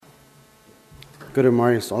Guten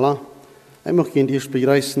Morgen, alle. Ich möchte Ihnen erst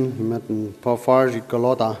begrüßen mit ein paar Verse aus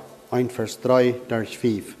Galater 1, Vers 3 durch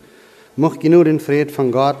 5. Ich möchte nur den Frieden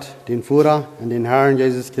von Gott, den Vater und den Herrn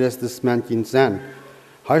Jesus Christus mit Ihnen sein.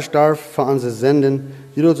 Er starb für unsere Sünden,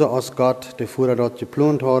 so als Gott, der Vater dort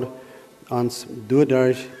geplant hat, uns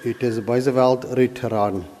dadurch aus dieser bösen Welt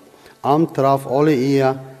rauszuraten. Am traf alle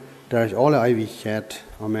Ehe, durch alle Ewigkeit.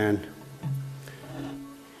 Amen.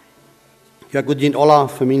 Ja, gut, Ihnen alle,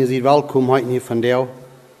 für mich seid willkommen heute hier von dir,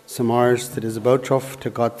 zum Marters, zu dieser Botschaft,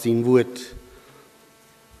 zu Gott sein Wort.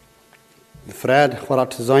 Friede, was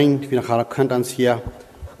das zu sein, wie nachher könnt uns hier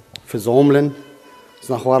versammeln, ist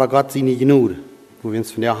nach war Gott seine Gnade, wo wir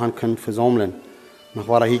uns von der Hand können versammeln, nach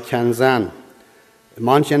war hier kann sein.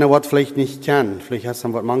 Manche einer was vielleicht nicht kennen, vielleicht hast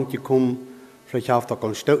du was manch gekommen, vielleicht hast du auch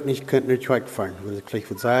ein Stück nicht könnt nicht wegfahren, weil sie vielleicht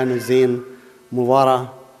wird sein und sehen, wo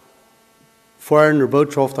war vorhin der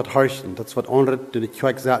Botschaft hat horchen, das wird andere, die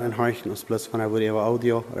Kirche sagt in horchen, als bloß von der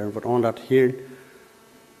Audio oder was anderes hören.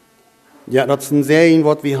 Ja, das sind Serien,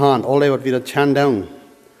 was wir haben, alle, was wir da kennen.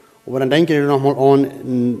 Aber dann denke ich nochmal an,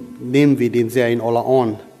 nehmen wir den Serien alle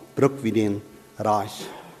an, brücken wir den Reich.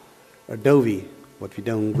 Oder do wir, was wir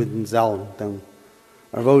tun, mit den Selben tun.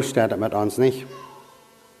 Aber wo steht das mit uns nicht?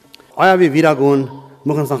 Aber wir wieder gehen,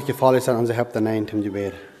 muss uns noch gefallen sein, unser Haupt hinein zum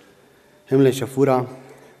Gebet. Himmlischer Vater,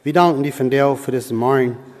 wir danken dir von dir für diesen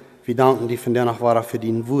Morgen. Wir danken dir von dir noch weiter für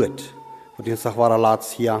dein Wort, wo du uns noch weiter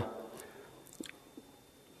lässt hier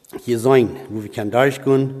sein, wo wir können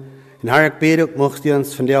durchgehen. In Herr, ich bete, möchtest du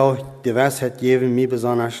uns von dir die Weisheit geben, mir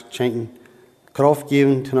besonders schenken, Kraft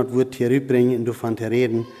geben, das Wort hier rüberbringen und davon zu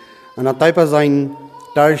reden. Und das Typer sein,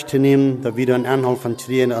 durchzunehmen, dass wir einen Anhalt von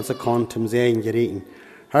Trien als kann, zum Segen geraten.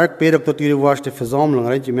 Herr, ich bete, dass du die Worte Versammlung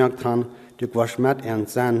recht gemerkt hast, du warst mit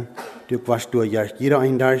uns sein, du warst durch jeder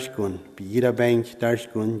ein durchgehen, bei jeder Bank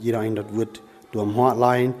durchgehen, jeder ein das Wort durch am Hort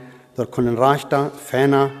leihen, dort können Rechter,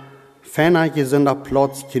 ferner gesünder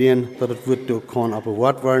Platz kriegen, dass das Wort durch kann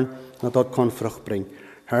abgewahrt werden, dass dort kann Frucht bringen.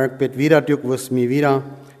 Herr, ich bitte wieder, du wirst mir wieder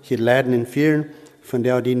hier leiden in vielen, von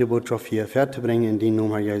der die Botschaft hier fertig zu bringen, in den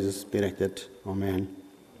Namen Herr Jesus berichtet. Amen.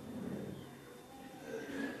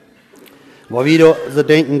 Wo wir so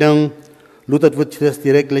denken, dann, Luther wird das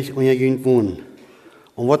direktlich ungegenüber wohnen.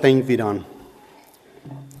 Und was denken wir dann?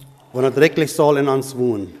 Wenn er direktlich soll in uns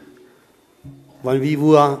wohnen, wenn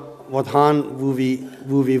wir was haben, wo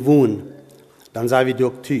wir wohnen, dann sei wir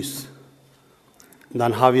durch Tüß.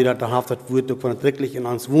 Dann haben wir das Wort, wenn er direktlich in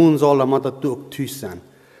uns wohnen soll, dann muss das durch Tüß sein.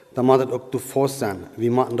 Dann muss das auch durch Fuß sein.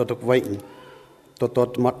 Wir müssen das auch weiten.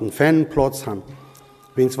 Dort muss ein Fanplatz haben.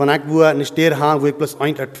 Wenn ich wo eine Stadt habe, wo ich bloß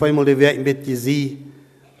ein oder zweimal die Welt mit gesehen,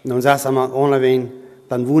 dann sagst du einmal,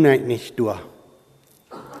 dann wohne ich nicht da.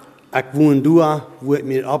 Ich wohne da, wo ich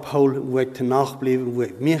mich abhole, wo ich danach bleibe, wo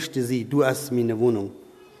ich möchte sie, du hast meine Wohnung.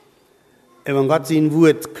 Und wenn Gott sein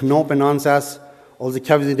Wort knapp in uns ist, also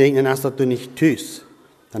ich habe sie denken, dann ist das nicht Tüß.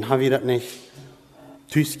 Dann haben wir das nicht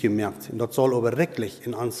Tüß gemerkt. Und das soll aber wirklich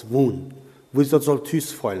in uns wohnen. Wo ist das soll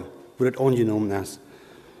Tüß fallen, wo das angenommen ist.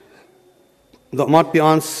 Das muss bei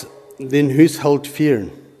uns den Haushalt führen.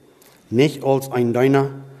 Nicht als ein Diener,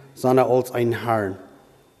 sondern als ein Herr.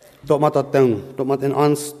 Das muss das tun. Das muss in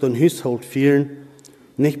uns den Haushalt führen,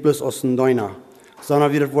 nicht bloß als ein Diener,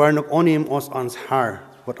 sondern wir wollen auch annehmen als uns Herr,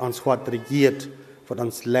 was uns hat regiert, was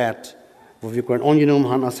uns lehrt, wo wir können angenommen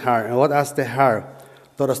haben als Herr. Und was ist der Herr?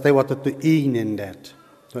 Das ist der, was du eignen das.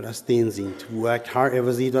 Das ist den sind, wo ich Herr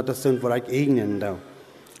übersieht, was das sind, was ich eignen da.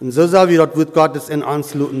 Und so soll wir das Wort Gottes in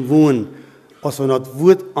uns lassen wohnen, als wenn das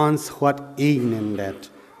Wort uns hat eignen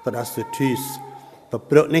das. Das ist der Tüß. Das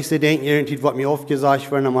braucht nicht zu denken, irgendwie, was mir aufgesagt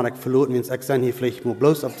wird, dann muss ich verloren, wenn ich sage, hier vielleicht mal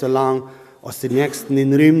bloß ab so lang, aus den Nächsten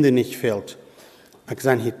den Rühm, der nicht fehlt. Ich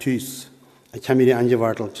sage hier Tschüss. Ich habe mir die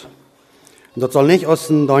angewartet. Und das soll nicht aus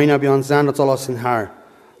dem Diener bei uns sein, das soll aus dem Herr.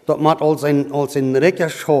 Das muss als ein reicher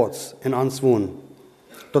Schatz in uns wohnen.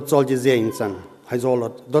 Das soll gesehen sein. Das soll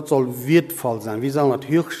wertvoll sein. Wir sollen das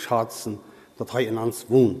hochschätzen, dass er in uns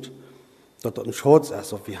wohnt. Dass das ein Schatz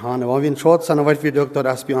ist, was wir haben. Wenn wir einen Schatz haben, dann weiß wir,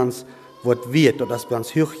 dass bei uns was wird, dass bei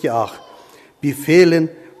uns hochgeachtet. Befehlen,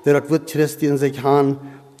 der das Wort Christi in sich haben,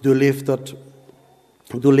 du lebst das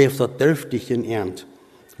dürftig in Ernt.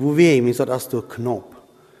 Wo wem ist das durch knapp.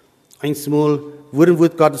 Einmal wurde ein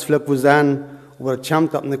Wort Gottes vielleicht wo sein, aber das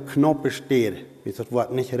kommt auf eine Knopf besteht, wie das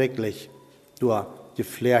Wort nicht wirklich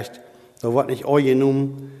durchgeflecht, das Wort nicht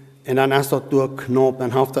angenommen, und dann ist das durch Knopf,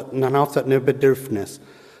 dann hat das ein Bedürfnis.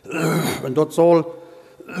 Und das soll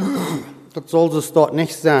es dort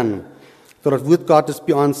nicht sein, dass das Wort Gottes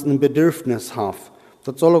bei uns ein Bedürfnis hat.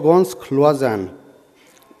 Das soll ganz klar sein.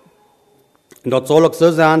 Und das soll auch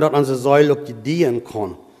so sein, dass unsere Säule auch gedeihen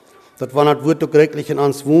kann. Das war das Wort auch wirklich in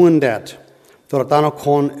uns wohnen, dass dann auch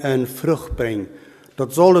eine Frucht bringen.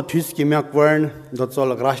 Das soll das gemerkt werden, das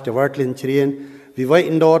soll gerechte Wörtchen kriegen. Wir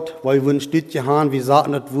weiten dort, weil wir ein Stütchen haben, wir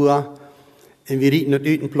sagen das wo, und wir rieten das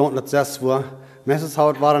ut und planten das selbst wo. Meistens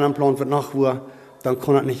war dann ein Plan für nach wo, dann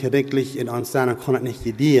kann das nicht wirklich in uns sein, dann kann das nicht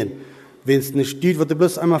gediehen. Wenn es nicht steht, wird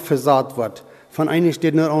bloß einmal versaat wird. Von einer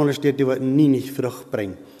steht nur andere steht, die wird nie nicht Frucht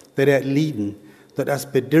bringen. Der Lieden, das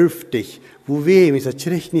ist bedürftig. Wo wir, es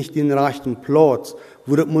kriegt nicht den rechten Platz,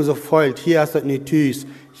 wo das muss so fällt, hier ist das nicht tüß,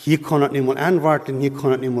 hier kann das nicht mal anwarten, hier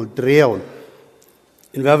kann das nicht mal drehen.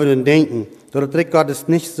 Und wenn wir dann denken, dass das Gott es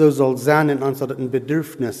nicht so soll sein, in uns, dass das ein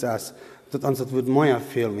Bedürfnis ist, dass uns das wird mehr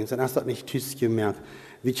fehlen, dann ist das nicht tüß gemerkt.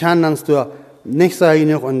 Wir können uns da nicht so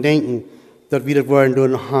genug an denken, dass wir das wollen durch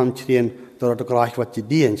eine Hand kriegen, dass das gleich was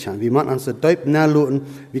gedienen kann. Wir müssen uns das deutlich nachlassen,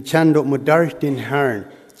 wir können das mit durch den Herrn,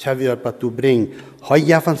 dass wir das was bringen. Heute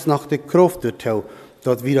gibt uns noch die Kraft dazu,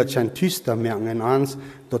 dass wir das schon tüster merken in uns,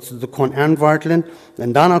 dass das kann anwarten,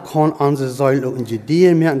 und dann kann unsere Säule und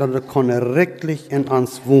gedienen merken, dass das kann wirklich in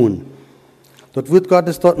uns wohnen. Das wird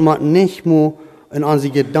Gottes dort nicht nur in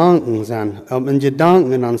unsere Gedanken sein, in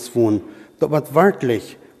Gedanken in uns wohnen, das wird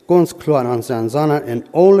wirklich ganz klar in uns sein, sondern in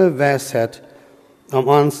alle Weisheit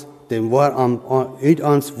uns, uit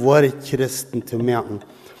uns Wort Christen zu merken.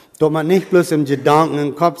 Das wird nicht bloß im Gedanken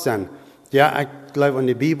im Kopf sein. Ja, ich glaube an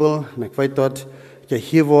die Bibel, und ich weiß dort, ich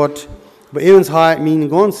hier Wort, bei uns hat meine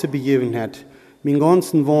ganze Begebenheit, mein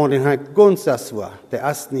ganzen Wort, den hat ganz das war, der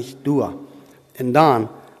ist nicht du. Und dann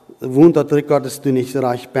wohnt das Gott, dass du nicht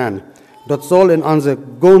reich bist. Das soll in unsere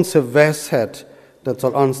ganze Weisheit, das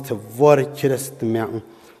soll uns zu Wort Christen merken.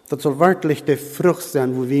 Das soll wirklich die Frucht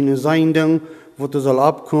sein, wo wir nur sein Ding, wo du soll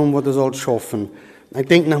abkommen, wo du soll schaffen. Ich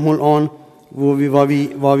denke nochmal an, wo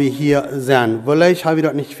wir hier sind. Vielleicht habe ich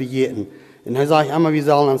das nicht vergessen. Und dann sage ich immer, wir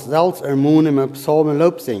sollen uns selbst ermahnen mit Psalmen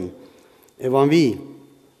Lob singen. Und wenn wir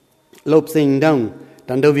Lob singen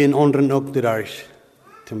dann tun wir in anderen auch durch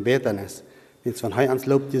zum Beten ist. Wenn es von heute ans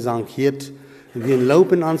Lob gesagt wird, und wir ein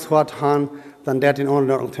Lob in uns Hort haben, dann der den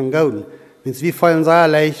anderen auch zum Gauden. Wenn es wie fallen sehr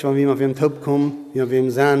leicht, wenn wir auf dem Top kommen, wie wir ihm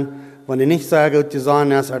sehen, wenn er nicht sehr gut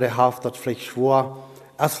gesagt ist, oder der Haft das vielleicht schwor,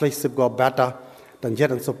 ist vielleicht sogar besser, dann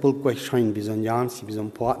wird uns so gut scheinen, wie so ein Jansi, wie so ein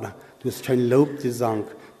Partner. Du hast kein Lob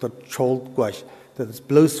gesagt, das schuld gut. Das ist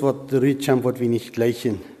bloß, was der Rütscham, was wir nicht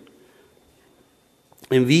gleichen.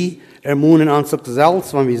 Und wir ermahnen uns auch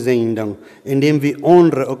selbst, wenn wir singen, indem wir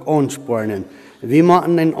andere auch anspornen. Wir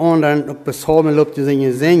machen den anderen auch Psalmen Lob zu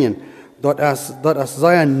singen. Das ist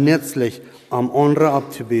sehr nützlich, um andere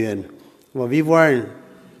abzubauen. Weil wir wollen,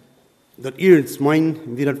 dass ihr uns meint,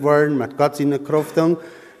 wir das wollen, mit Gott seine Kraft,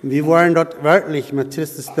 wir wollen das wirklich mit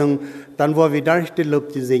Christus tun, dann wollen wir durch die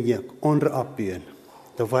Lob zu singen, andere abbauen.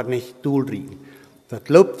 Das wird nicht durchreden. Das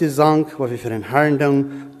Lob zu sagen, was wir für den Herrn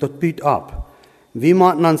tun, das bietet ab. Wir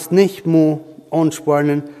machen uns nicht nur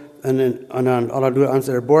anspornen oder durch uns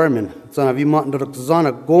erbarmen, sondern wir machen das so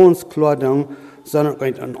ganz klar tun, sondern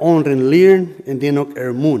an anderen lernen und den auch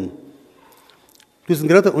ermahnen. Das ist ein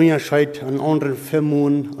großer Unterschied an anderen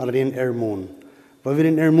vermahnen oder den ermahnen. Weil wir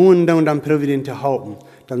den ermahnen, dann probieren wir den zu halten.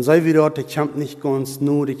 Dann sagen wir dort, der kämpft nicht ganz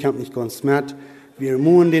nur, der kämpft nicht ganz mit. Wir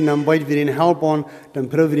ermahnen den, dann bald wir den helfen, dann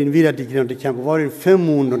probieren wir den wieder zu kriegen, der kämpft. Wir den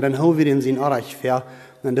vermahnen und dann haben wir den sein Arsch fair,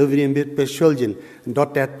 dann dürfen wir den beschuldigen und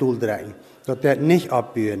dort der Tool drehen. Dort der nicht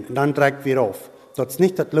abbauen und dann trägt wir auf. Das ist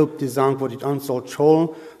nicht das Lob, die sagen, was die uns soll schulen.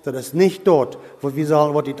 Das ist nicht dort, was die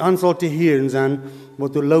uns soll hören sein,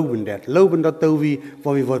 was du loben das. Loben das, was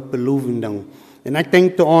wir was beloven. Und ich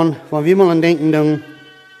denke daran, wenn wir mal an denken,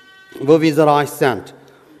 wo wir so reich sind.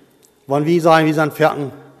 Wenn wir sagen, wir sind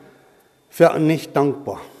Vierten nicht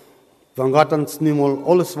dankbar. Wenn Gott uns nicht mal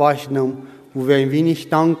alles wegnimmt, wo wir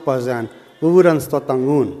nicht dankbar sind, wo würde uns das dann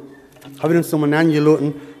gehen? Haben wir uns nochmal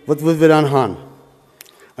angelassen, was würden wir dann haben?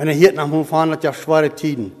 Einer hier nach dem Fahren hat ja schwere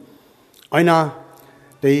Tiden. Einer,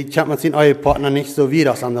 der kennt man seinen eigenen Partner nicht so wie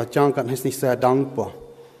das, der Jankan ist nicht sehr dankbar.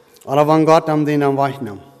 Aber wenn Gott den dann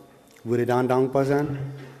wegnimmt, würde er dann dankbar sein?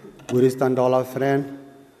 Würde es dann da freuen?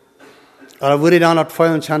 Oder würde er dann das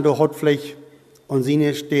Feuer und Schande hat vielleicht und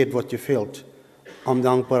sie steht, was dir fehlt, um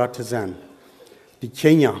dankbar zu sein? Die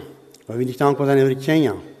Kinder, weil wir nicht dankbar sind über die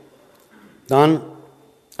Kinder. Dann,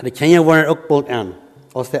 die Kinder wollen auch bald an,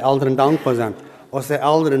 als die Eltern dankbar sind. Als die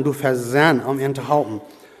Eltern du versehen, um ihn zu halten.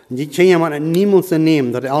 Und die Kinder man niemals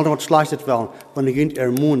nehmen, dass die Eltern was Schlechtes wollen, wenn die Kinder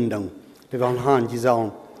ermahnen. Die wollen haben, die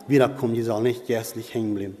sollen wiederkommen, die sollen nicht geistlich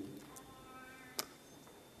hängen bleiben.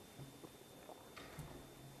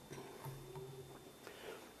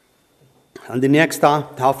 Und die nächste,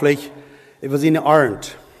 hoffentlich, über seine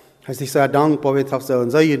Art. Heißt nicht sehr dankbar, wie es so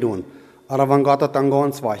und so tun. Aber wenn Gott das dann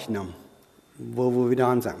ganz wegnimmt, wo wir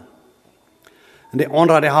dann sind. Und der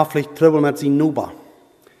andere, der hat vielleicht Trouble mit seinem Nuber.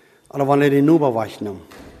 Oder wenn er den Nuber wegnimmt.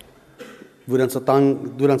 Wo dann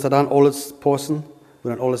dann alles posten, wo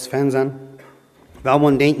dann alles Fernsehen. Wir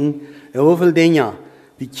wollen denken, ja, wie viele Dinge,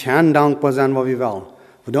 wir können dankbar sein, was wir wollen.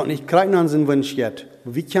 Wir dürfen nicht kriegen an unseren Wunsch jetzt,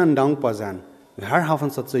 aber wir können dankbar sein. Wir haben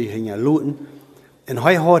uns dazu hingeluten. Und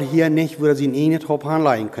heute hat hier nicht, wo er sich nicht drauf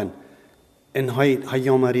anlegen kann. Und heute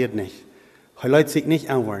jammert nicht. Heute lässt sich nicht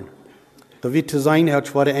anwollen. Da wird zu sein, er hat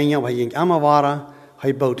schwere Enge, aber er ging immer weiter.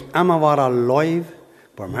 Er baut immer weiter Leib,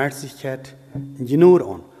 Barmherzigkeit und Genug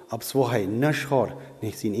an. Ob es wo er nicht hat,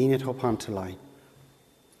 nicht sein nicht drauf anzulegen.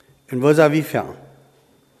 Und wo ist er wie fern?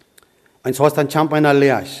 Und so ist dann Champ einer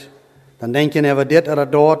Lehrch. Dann denken er, das oder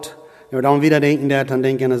dort. Und dann wieder denken, dann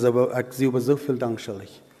denken er, ich sehe so viel Dank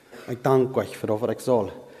schuldig. Ich danke euch für das, was ich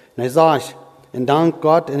soll. Und ich sage, und dank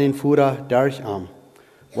Gott und den Führer durch Arm.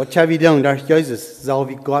 Was haben wir tun? Durch Jesus soll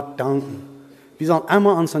wir Gott danken. Wir sollen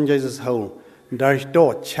immer uns an Jesus holen. Und durch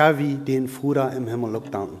dort haben wir den Führer im Himmel auch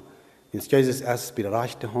danken. Jetzt Jesus erst bei der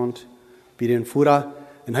rechten Hand, bei den Führer.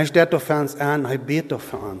 Und er steht doch für uns an, er betet doch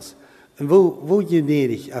für uns. Und wo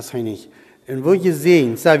gnädig ist er nicht? Und wo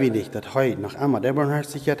gesehen, sage ich nicht, dass heute noch einmal der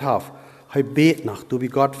Barmherzigkeit hat. Er betet noch, du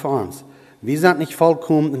bist Gott für uns. Wir sind nicht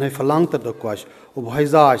vollkommen und er verlangt das auch euch. Aber er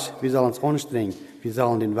sagt, wir sollen uns anstrengen. Wir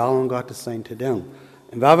sollen den Willen Gottes sein zu tun.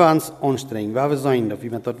 Und wenn wir uns anstrengen, wenn wir sein, dass wir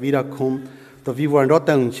dort wiederkommen, dass wir wollen dort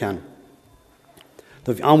tun können.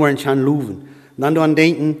 Dass wir einmal können loben. Und dann daran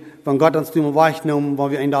denken, wenn Gott uns mal wegnehmen,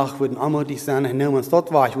 weil wir einen Tag würden anmutig sein, dann nehmen wir uns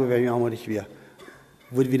dort weg, wo wir anmutig wären.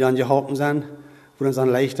 Wo wir dann gehalten sein, wo uns dann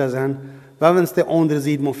leichter sein. Wenn wir uns der andere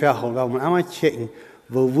sieht, mal verholen, wenn wir einmal checken,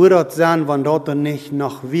 wo wir dort sein, wenn dort dann nicht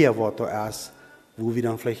noch wir, was da ist, wo wir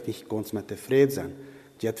dann vielleicht nicht ganz mit der Friede sind.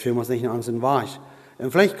 Jetzt fühlen wir uns nicht an unseren Weg.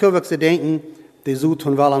 Und vielleicht können wir uns denken, die sucht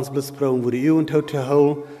von uns bloß brauchen, wo die Jugend zu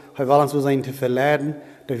holen, will uns sein zu verladen,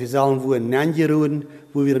 dass wir sagen, wo wir nicht reden,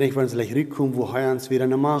 wo wir nicht, wenn es gleich rückkommen, wo er uns wieder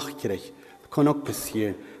eine Macht kriegt. Das kann auch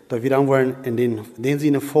passieren. Dass wir dann wollen, in den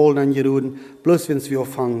Sinne voll dann reden, bloß wenn wir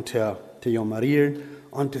anfangen zu jammerieren,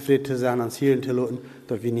 unzufrieden zu sein, ans Hielen zu lassen,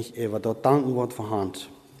 dass wir nicht über dort danken Gott für Hand.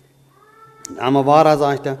 Und einmal war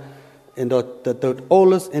sagt er, und das tut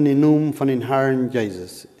alles in den Namen von den Herrn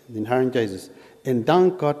Jesus. Und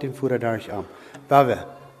dank Gott dem Führer durch am. Weil wir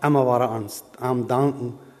einmal war uns am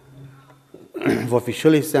Danken, was wir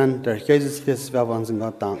schuldig sind, durch Jesus Christus, weil wir uns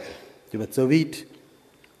Gott danken. Das wird so weit.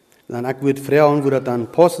 Dann ich würde fragen, wo das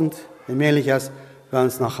dann passend und möglich ist, wenn wir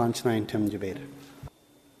uns nach anschneiden zum Gebet.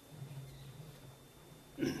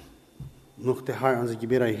 Noch der Herr unsere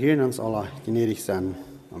Gebete hören, uns alle gnädig sein.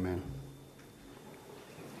 Amen.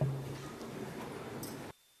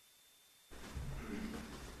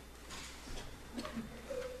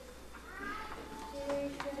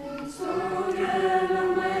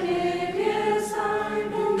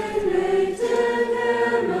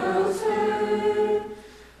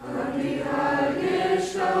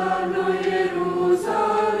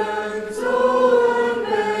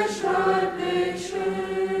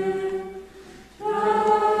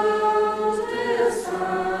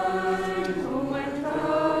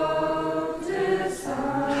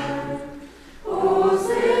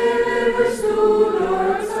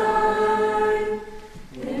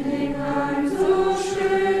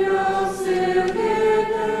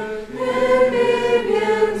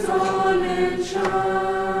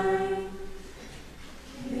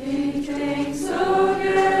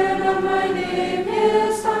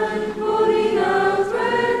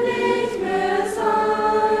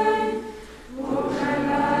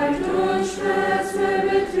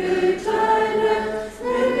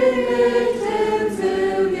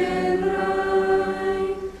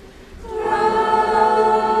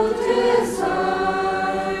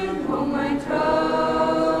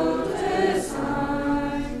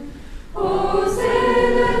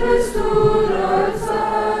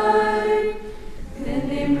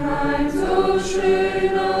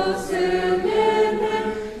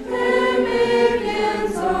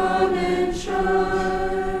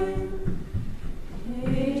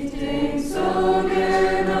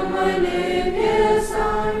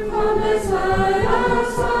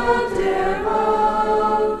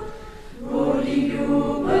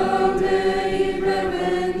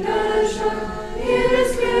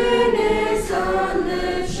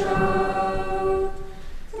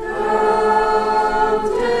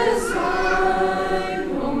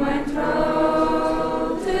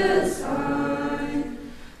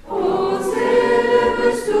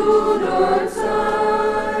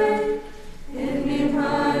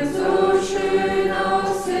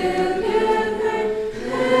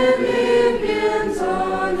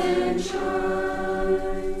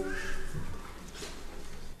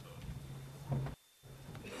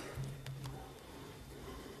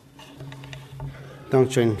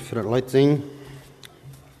 Dankeschön für das Leid singen.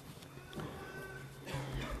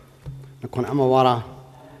 Da kann immer war,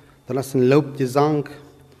 das ist ein Lobgesang,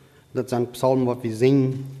 das ist ein Psalm, was wir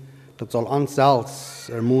singen, das soll uns selbst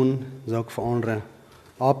ermutigen, so auch für andere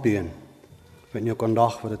abbühen. Wenn ihr ein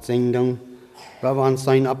Tag, was das singen, dann, weil wir uns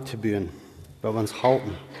sein abzubühen, weil wir uns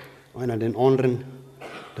halten. Einer den anderen,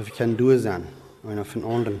 dass wir kein Du sein, einer von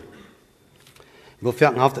anderen. Wir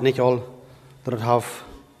merken oft nicht all, dass das auf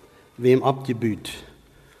wem abgebüht.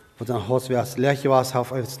 Was ein Haus wäre, das Lerche war,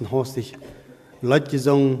 auf ein Haus sich Leute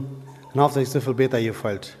gesungen, und hat sich so viel besser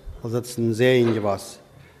gefällt, als das ein Serien war.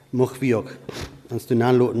 Mach wir auch, uns den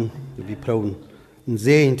anloten, wir proben, ein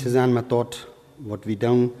Serien zu sein mit dort, was wir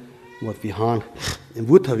tun, was wir haben, und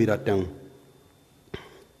wo wir das tun.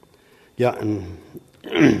 Ja, und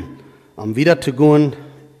am wieder zu gehen,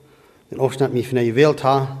 den Aufstand mich von der gewählt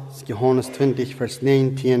habe, ist Johannes 20, Vers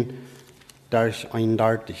 19, durch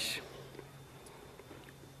 31.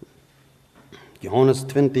 Johannes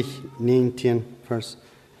 20, 19, Vers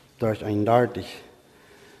durch 31.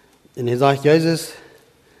 Und er sagt, Jesus,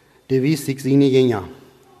 der wies sich seine Jünger.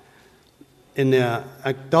 Und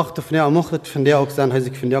ich dachte, von der mochte von der auch sein, dass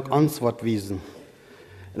ich von der auch Antwort wiesen.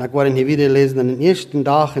 Und ich wollte hier wieder lesen, an den ersten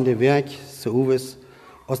Tag in der Werk, so uwes,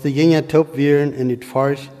 als die Jünger taub wären in het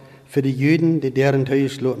Farsch, für die Juden, die deren Tür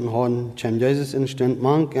geschlossen haben, kam Jesus in Stund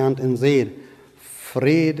mank und seht,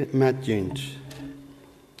 Friede mit Jünd.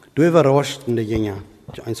 Du überraschten die Jünger,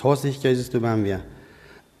 eins hastig Jesus, du beim wir.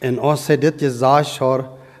 Und als er das gesagt hat,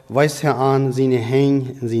 weist er an seine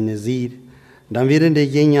Hände und seine Sied, dann werden die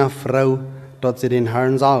Jünger froh, dass sie den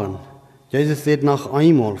Herrn sagen. Jesus sagt noch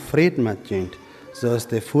einmal, Friede mit Jünd. So als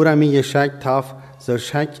der vor mir geschickt hat, so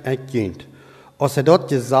schickt ich Jünd. Als er das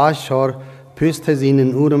gesagt hat, püst er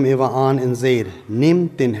seinen Udem über an und sagt,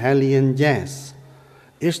 nehmt den Heiligen Jesus.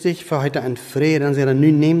 Ist dich für heute ein Frieden, und sagt,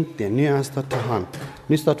 nun nehmt den, nun hast du das Hand,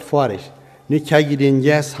 nun ist das vorig, nun kann ich den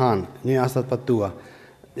Jesus haben, nun hast du das du.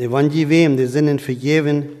 Wenn die wem die Sinnen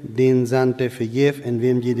vergeben, den sind die vergeben, und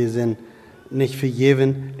wem die sind nicht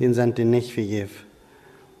vergeben, den sind die nicht vergeben.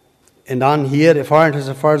 Und dann hier, der Vater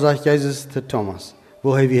sagt Jesus zu Thomas,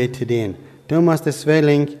 woher wir zu den? Thomas, der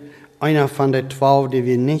Zwilling, einer von den 12, die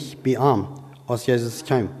wir nicht beahmen, als Jesus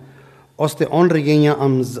kam. Als die anderen gingen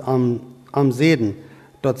am Sehen,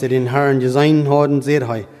 dass sie den Herrn gesehen haben, sagt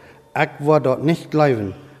er, ich war dort nicht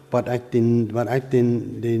glauben, weil ich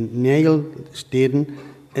den Nägel stehen,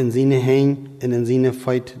 in seine Hände und in seine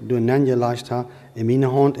Feit durcheinander gelegt habe, in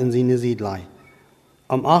meine Hand in seine Siedlei.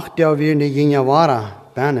 Am 8. Jahr werden die Jünger wahrer,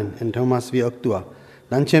 Bernen, und Thomas wie auch du.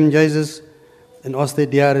 Dann kam Jesus, und als die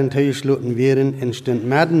deren Teuschluten wären, und stund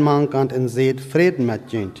mitten mankant und seht Frieden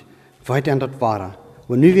mit Jünd. Weiter an das wahrer.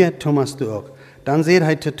 Und nu wird Thomas du auch. Dann seht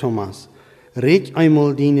er zu Thomas, reg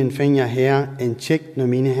einmal deinen Finger her und check nach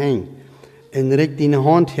meine Hände. Und reg deine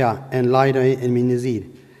Hand her und leid in meine Sied.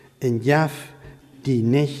 Und jaff die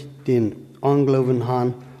nicht den Anglauben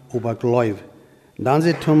haben, aber glauben. Dann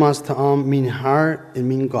sagt Thomas zu ihm, mein Herr und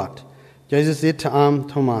mein Gott. Jesus sagt zu ihm,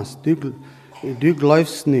 Thomas, du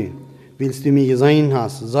glaubst nicht, willst du mir gesehen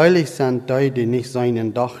hast, selig sind die nicht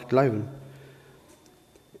seinen Doch glauben.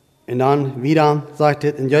 Und dann wieder sagt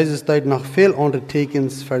er, und Jesus deut noch viel andere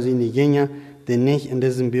Tekens für seine Jünger, die nicht in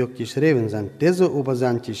diesem Buch geschrieben sind. Diese aber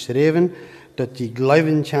sind geschrieben, dass die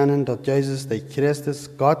glauben können, dass Jesus, der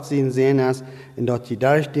Christus, Gott sein Sohn ist, und dass die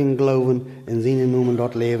durch den Glauben in seinen Namen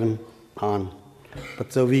dort leben an.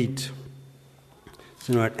 Das so weit.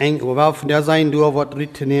 So nur eng, aber von der Seite durch, was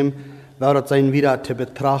zu nehmen, war das sein wieder zu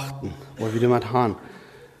betrachten, was wir damit haben.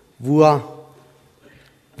 Wo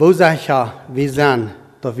sicher wir sind,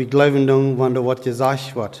 dass wir glauben, wenn da was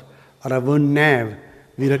gesagt wird, oder wo nicht,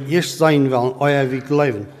 wir das erst sein wollen, euer wir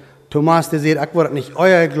glauben. Thomas, der sagt, ich will nicht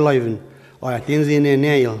euer glauben, euer, den sie in der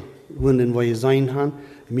Nähe, wunden, wo ihr sein haben,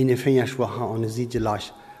 meine Finger schwach und es sieht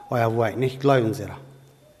gleich, euer wollt nicht glauben, sie.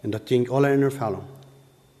 Und das ging alle in Erfüllung.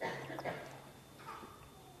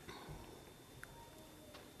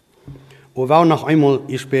 Und wir noch einmal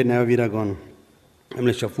später wieder gehen.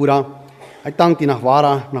 Nämlich der Bruder, ich danke dir nach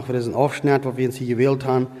Wara, nach für diesen Aufschnitt, was wir uns hier gewählt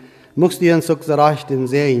haben. Möchtest du uns auch so recht den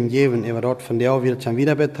Serien geben, über dort von der wir schon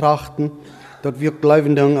wieder betrachten, dass wir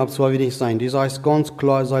glauben, ob es so wie nicht sein. Die sagt ganz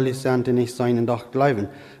klar, soll ich sein, die nicht sein und doch glauben.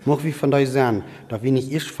 Möchten wir von euch sein, dass wir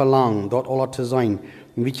nicht erst verlangen, dort alle zu sein.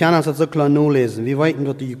 Und wir können uns das so klar nur lesen. Wir wissen,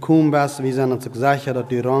 dass du gekommen bist, wir sind uns sicher, dass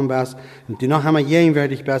du Raum bist, und du noch einmal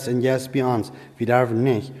gegenwärtig bist und jetzt bei uns. Wir dürfen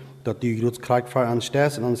nicht, dass du Gottes Krieg für uns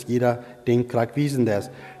stehst und uns jeder den Krieg wiesen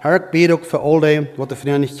lässt. Herr, ich bete auch für all die, die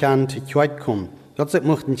früher nicht kennen, zu Kreuz kommen. Dat sie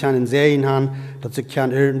möchten können sehen haben, dass sie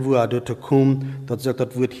können irgendwo dort kommen, dass sie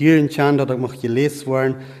das wird hier in können, dass das gelesen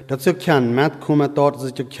werden, dass sie können mitkommen dort,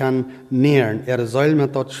 dass sie können nähern, ihre Säule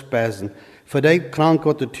mit dort speisen. Für die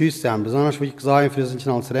Kranken, die Tüß sind, besonders wie ich gesagt für das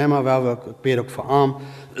als Rema, weil wir beten für arm,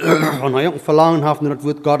 und auch verlangen haben, das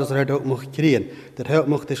wird Gott, dass er auch möchte kriegen, dass er auch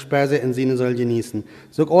möchte Speise in seine soll genießen.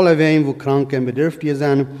 So alle Wege, wo Kranke und Bedürftige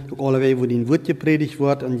sind, auch alle Wege, wo die Wort gepredigt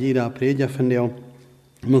wird, und jeder Prediger von dir,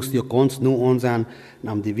 musst du ganz nur an sein,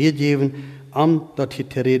 und die wir geben, dort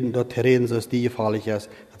zu reden, so ist die gefährlich ist,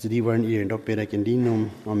 also die wollen ihr, dort bete ich in die Namen.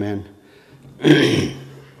 Amen.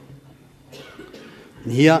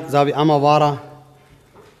 Hier sagen wir immer weiter,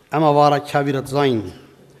 kann wieder sein,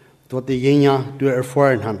 was die Jünger durch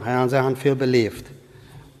erfahren haben. Sie haben viel belebt.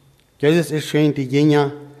 Jesus erscheint die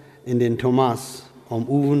Jünger in den Thomas am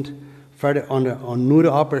Abend, an nur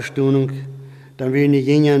der Auferstehung, dann werden die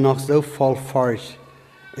Jünger noch so voll Furcht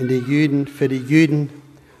in die Juden, für die Juden,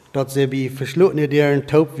 dass sie bei verschlossenen Türen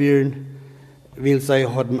taub werden, weil sie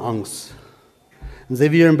hatten Angst. Und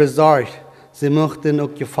sie werden besorgt. Sie möchten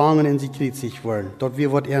auch gefangen in sie kritzig werden. Dort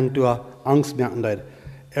wir wird ihnen durch Angst merken.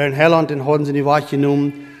 In Helland, den haben sie nicht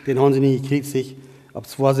wahrgenommen, den haben sie nicht kritzig. Aber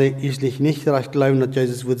zwar sie eigentlich nicht recht glauben, dass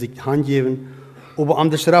Jesus wird sich Hand geben. Aber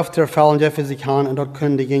am der Schrift fallen dürfen sich Hand und dort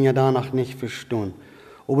können die Jünger danach nicht verstehen.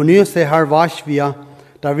 Aber nu ist der Herr wach wir,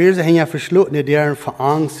 da wir sie hängen verschlossen, deren für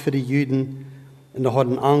Angst für die Juden. Und da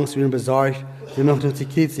hatten Angst, wir sind besorgt, sie möchten sie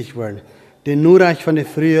kritzig werden. Den Nurreich von der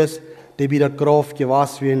Frühes, die bei der Graf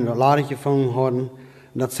gewaßt werden, und Lade gefangen haben,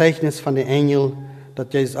 und das Zeichnis von den Engel, das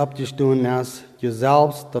Jesus abgestoßen ist, du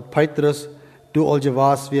selbst, das Petrus, du all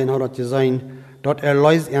gewaßt werden, hat das sein, dort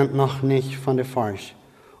erlässt er noch nicht von der Furcht.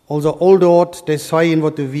 Also all dort, die Zeichen,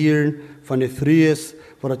 was du wählen, von der Frühes,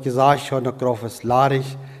 wo das gesagt hat, der Graf ist ladig,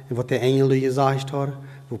 und was der Engel gesagt hat,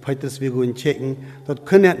 wo Petrus wir gehen checken, das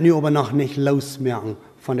können er nu aber noch nicht losmerken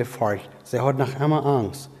von der Furcht. Sie hat noch immer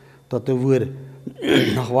Angst, dass der würde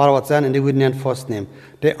noch wahr was sein, und die würden nicht festnehmen.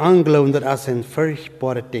 Die Anglauben, das ist ein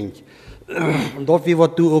furchtbares Ding. Und dort wie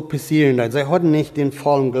was du auch passieren wird. Sie hatten nicht den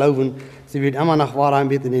vollen Glauben, sie wird immer nach Wahrheit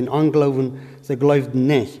mit in den Anglauben, sie glaubten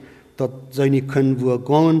nicht, dass sie nicht können wo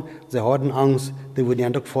gehen, sie hatten Angst, die würden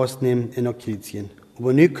ihn doch festnehmen in der Kirche.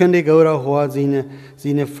 Aber nu können die Gott auch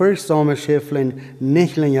seine furchtsame Schäflein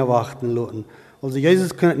nicht länger warten lassen. Also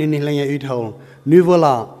Jesus kann es nicht länger aushalten. Nu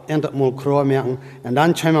voilà, endlich mal klar merken. Und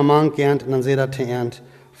dann schauen wir mal gern und dann seht ihr zu End,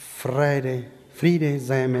 Friede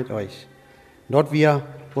sei mit euch. Dort wir,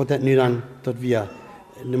 wo das nu dann, dort wir.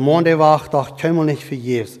 Der Mann, der wacht, doch können wir nicht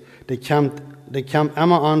vergebens. Der kommt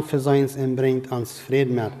immer an für seins und bringt uns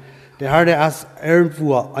Frieden mit. Der Herr, der ist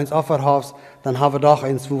irgendwo eins Opferhaus, dann haben wir doch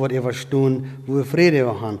eins, wo wir verstehen, wo wir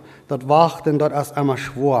Friede haben. Dort warten, dort ist immer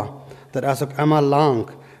schwer. Dort ist auch immer lang.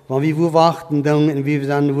 Wenn wir warten, dann, und wir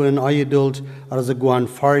sind in Ungeduld, also gehen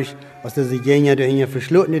fort, als diese Jünger, die hier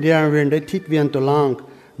verschlossen werden, die Zeit werden zu lang.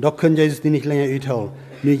 Da können Jesus nicht länger aushalten.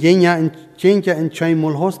 Nur Jünger und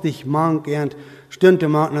zweimal hastig mang und Stunde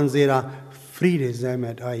machen, dann sagt er, Friede sei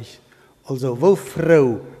mit euch. Also, wo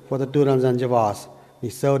froh, was du dann sind was.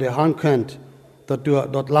 Nicht so, der Hand könnt, dass du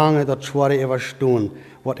dort lange, dort schwere überstehen,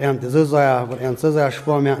 was so sehr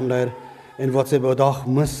schwer merken, und was sie aber doch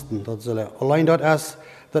müssten. Allein das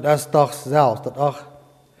ist doch selbst,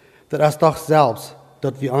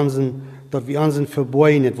 dass wir unseren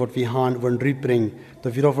verbeugen, was wir haben, wollen rüberbringen,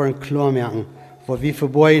 dass wir doch wollen klar merken, was wir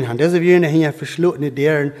verbeugen haben. Diese wir hier verschlossene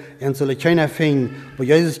Deren, und soll keiner finden, wo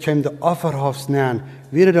Jesus kam, der Opferhaus nennen,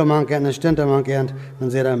 wieder der Mann kennt, dann stimmt der Mann kennt, dann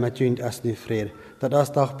sagt er, mit ihnen ist nicht Friede. Das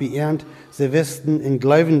ist doch beernt, sie wussten und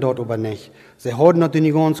glauben dort aber nicht. Sie hatten das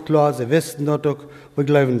nicht ganz klar, sie wussten dort auch, wir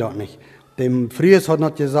glauben dort nicht. Dem Fries hat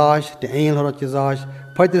das gesagt, der Engel hat das gesagt,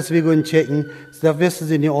 Petrus will gehen checken, da wissen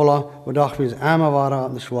sie nicht alle, wo doch wir einmal waren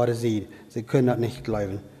und das schwere Sieg. Sie können das nicht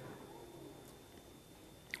glauben.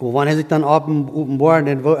 Und wenn er sich dann offenbart,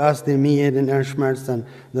 dann wo erst den Mühe, den Schmerz, dann,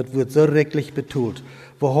 das wird so rechtlich betont.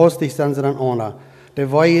 Wo hastig sind sie dann an?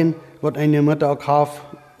 Der Wein wird eine Mutter auch kaufen,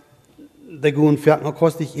 der gehen fährt noch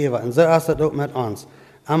kostig Eva. Und so ist das auch mit uns.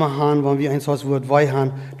 Einmal haben, wenn wir eins Haus wird Wein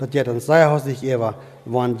haben, das jetzt uns sehr kostig Eva.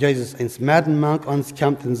 Wenn Jesus ins Mittenmark uns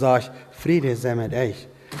kommt und sagt, Friede sei mit euch.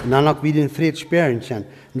 Und dann auch wieder den Frieden sperren können.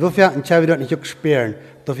 Und wofür können wir das nicht auch sperren,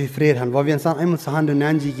 dass wir Frieden haben? Weil wir uns dann einmal zur Hand und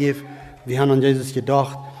Hand gegeben, wir haben an Jesus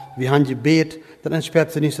gedacht, wir haben gebetet, dann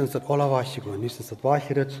entsperrt sie nicht, dass das alle weggehen. Nicht, dass das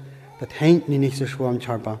weggerutscht, das hängt nicht so schwer am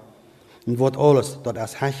Körper. Und wird alles,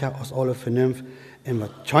 das ist Hecher aus aller Vernunft, und was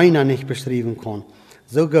keiner nicht beschreiben kann.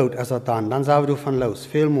 So gut ist das dann sagen wir von los,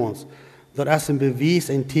 vielmals. Das ist ein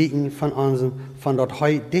Beweis, ein Zeichen von uns, von dass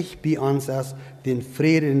heute dicht bei uns ist, den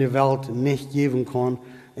Frieden in der Welt nicht geben kann,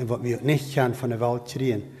 und was wir nicht können von der Welt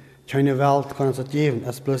kriegen. keine Welt kann uns das geben,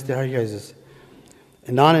 als bloß der Herr Jesus.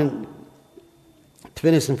 Und dann in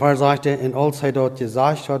 20. Vers sagt er, in all Zeit dort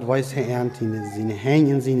gesagt hat, weiß er ernt, seine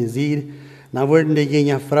Hänge und seine Sied, dann wurden die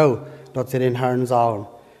jene Frau, dort sie den Herrn sahen.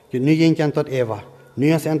 Und nu ging es dort Eva.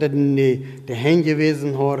 Nu ist er die Hänge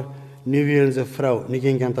gewesen, nu will sie Frau, nu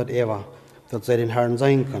ging es dort Eva, dort sie den Herrn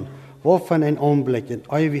sein kann. Wovon ein Augenblick, ein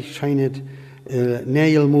ewig scheinet,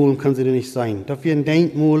 Nägelmul kann sie nicht sein. Dafür ein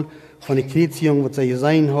Denkmul von der Kreation, was sie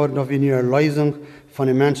sein hat, dafür eine Erlösung von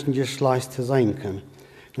dem Menschengeschlecht zu sein kann.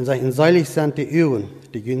 Dann sei in seilig sind die Üben,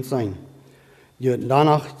 die gehen sein. Ja,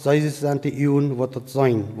 danach sei es sind die Üben, was das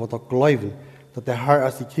sein, was das glauben, dass der Herr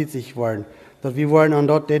als die Kreuzig waren, dass wir wollen an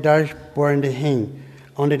dort der durchbohrende Hängen,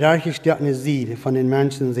 an der durchgestärkte Sieg von den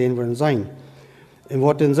Menschen sehen werden sein. Und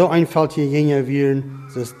was denn so einfällt hier jene werden,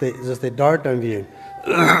 dass der dort dann werden.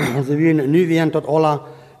 Also wir nu werden dort alle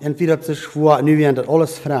entweder zu schwor, nu werden dort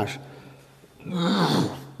alles frisch.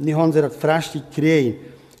 Nu haben sie das frisch gekriegt,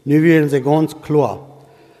 nu werden sie ganz klar.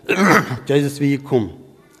 Jesus wie gekommen.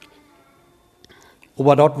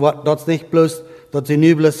 Aber dort nicht bloß, dass sie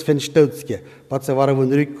nicht bloß von Stolz gehen, was sie waren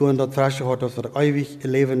von Rückgehen, dort frisch hat, dass wir ewig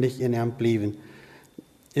lebendig in ihm bleiben.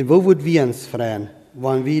 Und wo würden wir uns freuen,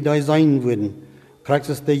 wenn wir da sein würden?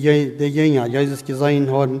 Kriegst es der Jünger, Jesus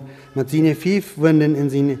gesehen haben, mit seinen 5 Wunden in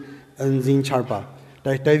seinen Körper,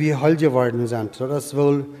 dass wir heil geworden sind. Das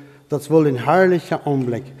wohl ein herrlicher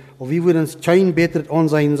Augenblick. Und wir würden uns kein besseres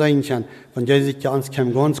Ansehen sein können, wenn Jesus uns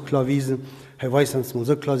ganz klar wiesen, er weiß uns mal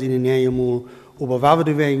so klar seine Nähe mal, aber wer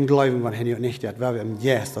wir wegen glauben, wenn er nicht hat, wer wir im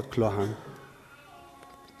Yes das klar haben.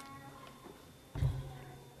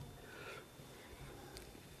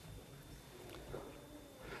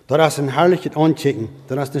 Das ist ein herrliches Anchecken,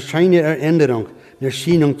 das ist eine schöne Erinnerung, eine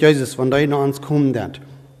Erscheinung Jesus, wenn der nach uns kommen wird.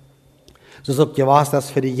 So sagt ihr, was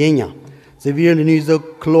das für die Jünger. Sie werden nicht so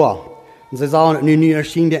klar. Und sie sagen, nicht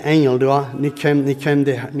erschien der Engel da, nicht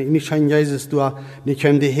scheint Jesus da, nicht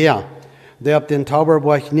kommt der Herr. Der hat den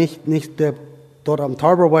Tauberberg dort am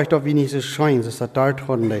Tauberberg, dort wie nicht so scheint, das ist dort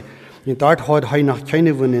hatten die. Und dort hat er noch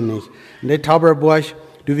keine Wunder nicht. Und der Tauberberg,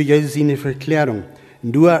 du wie Jesus in der Verklärung.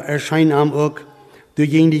 Und du erscheint am auch, du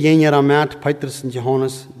gegen die Jünger am Erd, Petrus und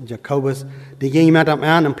Johannes und Jakobus, die gingen mit am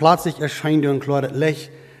Erd und plötzlich erscheint ein klares Licht.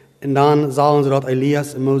 Und dann sahen sie dort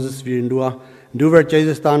Elias und Moses wie du. Und du wird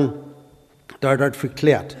Jesus dann dort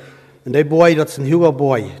verklärt. Und der Boy, das ist ein hoher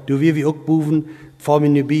Boy. Du wie auch buven, vor mir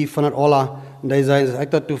eine Bi von aller. Und die sagen, ich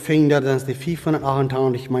dachte, du fängst das ist die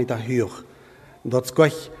 588 Meter hoch. Und das ist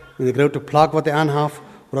gleich eine große Plage, was er anhat.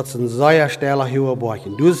 Und das ist ein sehr steiler hoher Boy.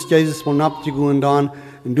 Und du bist Jesus mal abgegangen dann.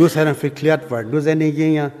 Und du hast dann verklärt worden. Du sind die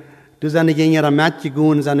Jünger am Mat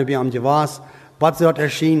gegangen, sind bei ihm gewesen. Was sie dort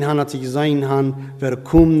erschienen haben, als sie gesehen haben, wer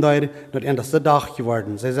kommen da, dort ist das Dach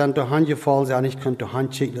geworden. Sie sind durch Hand gefallen, sie haben nicht durch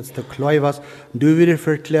Hand schicken, dass der Klei was. Und du wirst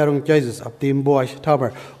Verklärung Jesus ab dem Borg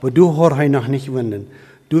Taber. Aber du hörst ihn noch nicht wenden.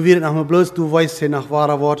 Du wirst noch mal bloß, du weißt nach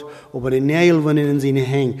wahrer Wort, aber den Nägel wenden in seine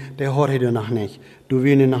Hänge, der hört er noch nicht. Du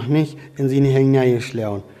wirst ihn noch nicht in seine Hänge Nägel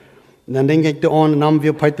schlagen. Und dann denke ich da an, dann haben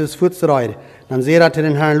wir Petrus Futzreit. Dann sehe ich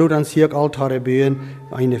den Herrn Lud ans hier Altare bauen,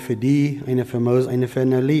 eine für die, eine für Mose, eine für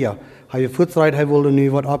Elia. Habe Futzreit, er wollte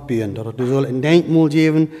nie was abbauen. Du soll ein Denkmal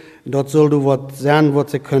geben, dort soll du was sehen,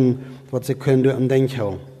 was sie können du am Denk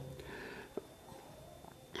haben.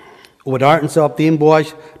 Aber da und so ab dem Borg,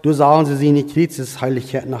 du sagen sie seine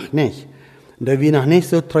Kreuzesheiligkeit noch nicht. Und da wir noch nicht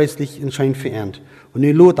so tröstlich in Schein verehrt. Und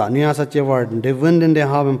nu Lothar, nu hast es geworden. Die Wunden, die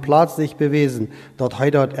haben Platz sich bewiesen. Dort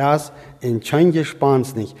heute dort erst in kein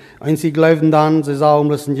Gespanns nicht. Einzig glauben dann, sie sagen,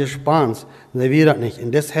 das ist ein Gespanns. Und sie wird das nicht.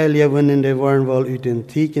 Und das heilige Wunden, die wollen wohl über den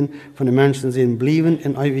Tiken von den Menschen sehen, blieben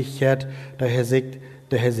in Ewigkeit, daher sich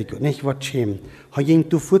nicht was schämen. Ha ging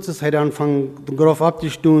du futzes heute anfangen, drauf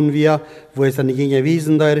abzustehen, wo es dann die Gänge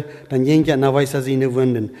wiesen da, dann ging ja, na weiß er seine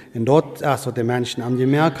Wunden. Und dort erst hat die Menschen am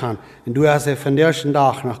gemerkt kann. Und du hast ja von der ersten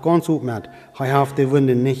Tag nach ganz gut mit, hat die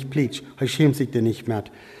Wunden nicht plitsch, schämt sich dir nicht mehr.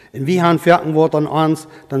 Und wir haben fertig Wort an uns,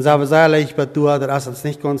 dann sagen wir sehr leicht bei du, das ist uns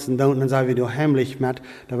nicht ganz in dann sagen wir du heimlich mit,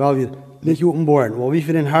 da wollen wir nicht umbohren. Weil wir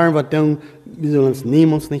für den Herrn was tun, wir sollen uns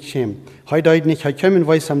niemals nicht schämen. Heute nicht, heute kommen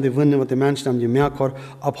weiß haben die Wunden, was die Menschen haben gemerkt haben,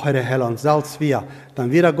 ab heute hell uns selbst wir.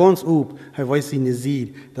 Dann wird er ganz up, er weiß ihn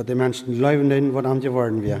sieht, dass die Menschen glauben, was haben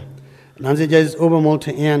geworden wir. Und dann sagt Jesus obermal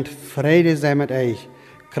zu Ernst, Friede sei mit euch.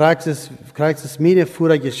 Kriegt es mir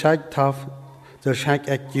vorher geschenkt hat, so schenkt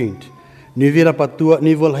er jüngst. Nu wird er Patur,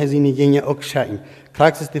 nu will er seine Gänge auch schenken.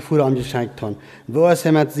 Kriegst es dir vorher am geschenkt haben. Wo ist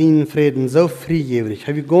er mit seinen Frieden so friedgebrig?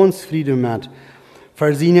 Habe ich ganz Frieden mit.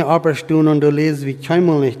 Für seine Arbeitsstunden und du lesest wie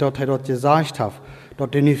keinmal nicht, dort er dort gesagt hat,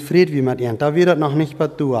 dort er nicht Fried wie mit ihm. Da wird er noch nicht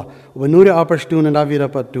Patur. Aber nur die Arbeitsstunden, da wird er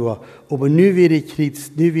Patur. Aber nu wird ich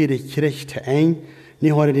kriegt ein,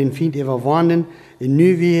 Nu hadden den Feind überwunden. Und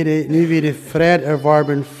nu wieder Frieden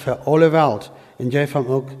erworben für alle Welt. Und jij van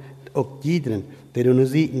ook iedereen. Die du nu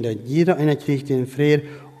ziet, dat jeder einer kriegt den Frieden,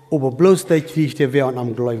 aber bloß der kriegt der wer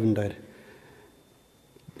am Glauben der.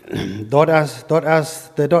 Dort ist das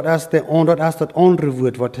andere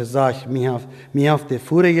Wort, was er sagt, mir auf der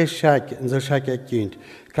vorige Scheik, und so Scheik erkennt.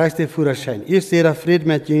 Kreis der Führer scheint. Ich sehe der Frieden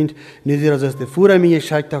mit Jünd, nu sehe das der Führer mir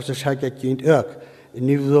Scheik, auf der Scheik erkennt auch. Und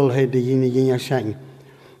nu soll er derjenige schenken.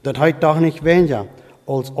 Das heißt doch nicht weniger,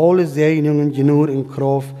 als alle Segnungen, genug in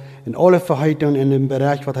Kraft, in alle Verheißungen in dem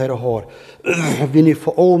Bereich, was er hat. Wenn ich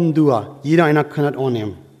vor allem tue, jeder einer kann das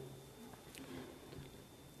annehmen.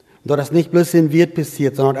 Da das nicht bloß in Wert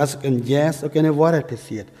passiert, sondern das in Yes auch in der Wahrheit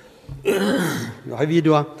passiert.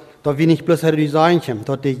 Da wir nicht bloß die sagen können,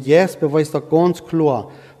 dass der Yes beweist doch ganz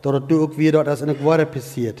klar, dass du auch wieder das in der Wahrheit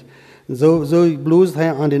passiert. So bloß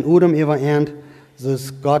an den Adam überernt, so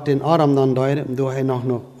ist Gott den Adam dann deutet, und da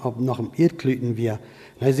noch im Erdklüten wir.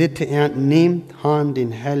 Er sagt, nehmt an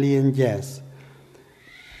den heiligen Yes.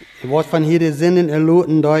 Was von hier die Sinnen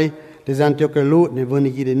erloten, die sind auch erloten, die wollen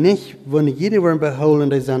jede wollen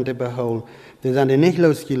beholen, die sind beholen. Die sind nicht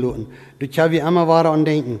losgeloten. Du kannst wie immer weiter und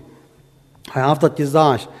denken. Er hat das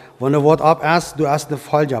gesagt, wenn du Wort ab erst, du hast eine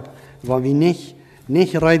falsch ab. Weil wir nicht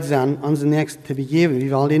bereit sind, unsere Nächsten zu begeben,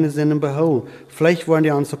 wir wollen die Sinnen beholen. Vielleicht wollen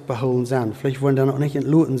die uns auch beholen sein, vielleicht wollen die noch nicht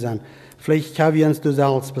entloten sein. Vielleicht können wir uns du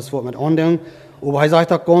selbst bis Wort mit andenken. Aber er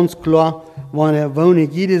sagt auch ganz klar,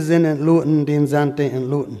 wenn jede Sinn entloten, den sind die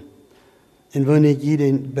entloten. Und wenn ich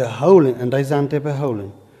jeden beholen, und die sind die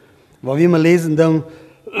beholen. Weil wir mal lesen, dann,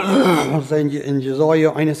 in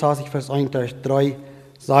Jesaja 61, Vers 1-3,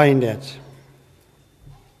 sagen das.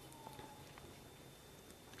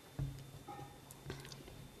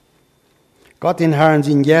 Gott, den Herrn,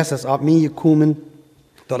 sein Jesus, ab mir gekommen,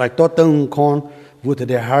 dass ich dort tun kann, wo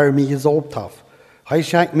der Herr mich gesalbt hat. Er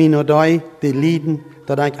schenkt mir nur die Lieden,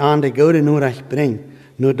 dass ich an die gute Nachricht bringe.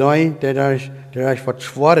 Nur die, der ich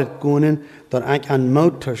verschworen können, dass ich an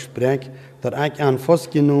Marters spreche, dass ich an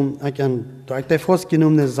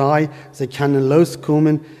festgenommene sei, sie können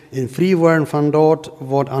loskommen und frei werden von dort,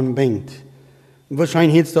 was anbringt.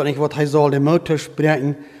 Wahrscheinlich ist das nicht, was er soll, der Marters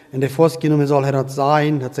sprechen, und der Festgenommene soll er das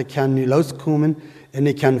sein, dass sie können loskommen und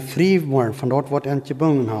sie können frei werden von dort, was er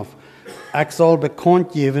gebunden hat. Ich soll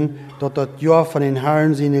bekannt geben, dass das Jahr von den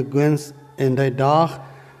Herrn seine Gunst in der Tag,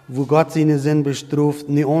 wo Gott seine Sinn bestraft,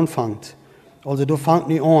 nicht anfängt. Also du fangst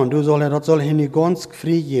nicht an, das soll er nicht ganz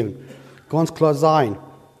frei geben, ganz klar sein.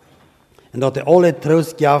 Und dass er alle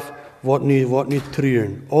Trost gibt, was nicht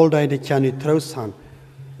trüren. All die können nicht Trost haben.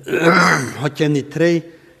 Hat ja nicht drei,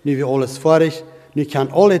 nicht wie alles fertig, nicht kann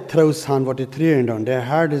alle Trost haben, was die trüren dann. Der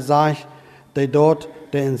Herr, der sagt, die dort,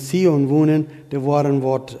 die in Sion wohnen, die waren,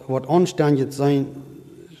 was anständig sein,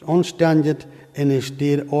 anständig, und es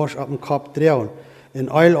steht Arsch auf dem Kopf drauf.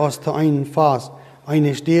 In Eil aus der einen Fass,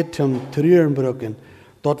 eine steht zum Trürenbrücken.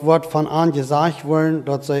 Dort wird von an gesagt worden,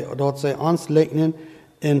 dass sie anlegnen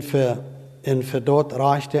und für dort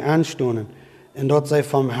Rechte anstoßen. Und dort sie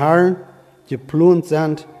vom Herrn geplant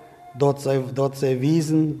sind, dort sie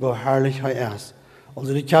wiesen, wo herrlich er ist.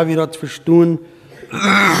 Also ich habe das verstanden,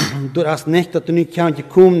 du hast nicht, dass du nicht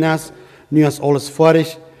gekommen bist, nu ist alles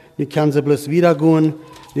fertig, nu können sie bloß wieder gehen,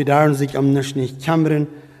 die dürfen sich am nicht kümmern.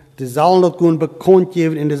 Die sollen das gut bekannt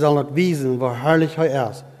geben und die sollen das wiesen, wo herrlich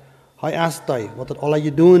er ist. Er ist da, was das alle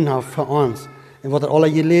getan hat für uns und was das alle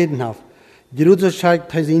gelitten hat. Die Rute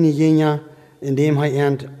zeigt seine Jünger, indem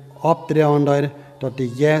er abdrehen hat, dass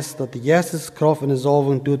die Jesus Kraft in der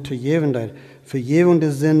Salbung tut zu geben hat, Vergebung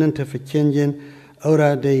der Sünden zu verkündigen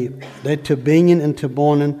oder die zu bringen und zu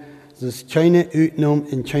bahnen, dass keine Uitnahme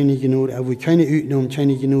und keine Genug, wo keine Uitnahme und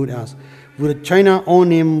keine Genug ist. Wo das keiner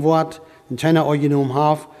annehmen wird und keiner angenommen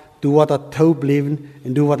hat, du wirst das taub bleiben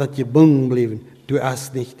und du wirst das gebunden bleiben. Du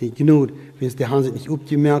hast nicht die Genug. Wenn es die Hand sich nicht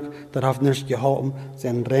aufgemerkt, das hat nicht geholfen, sie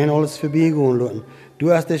haben rein alles vorbeigehen lassen.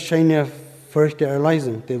 Du hast das schöne Fürchte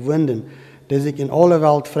Erlösung, der Wunden, der sich in alle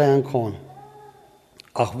Welt freien kann.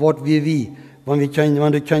 Ach, was wie, wenn du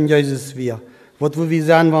kein Jesus wir. Was wir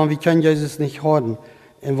sagen, wenn wir kein Jesus nicht haben.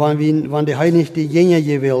 Und wenn der Heilige nicht die Jünger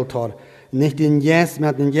gewählt hat, nicht den Jesus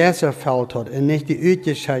mit dem Jesus erfüllt hat, und nicht die Öd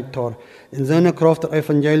geschickt hat, in seiner Kraft das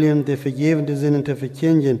Evangelium der vergebende Sünden zu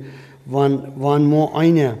verkündigen, wenn nur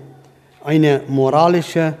eine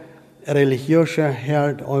moralische, religiöse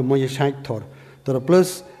Herd einmal geschickt hat. Dass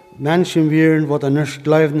bloß Menschen wären, die nicht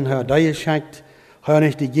glauben, hat er geschickt, hat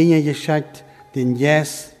nicht die Jünger geschickt, den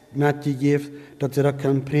Jesus mitgegeben, dass sie das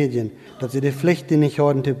können predigen, dass sie die Pflicht nicht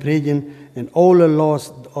haben zu predigen, und alle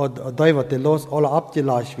los, die los, alle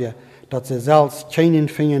abgelöscht werden, dass sie selbst keinen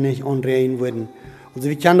Finger nicht anrühren würden. Also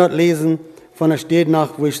wir können dort lesen, von der Stadt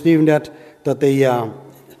nach, wo ich geschrieben hat, dass die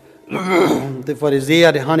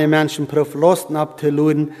Pharisäer, die haben die Menschen verlassen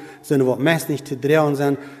abzuluden, sind was meist nicht zu drehen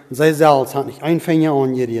sind. Und sie selbst haben nicht ein Finger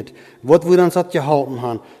angerührt. Was wir uns hat gehalten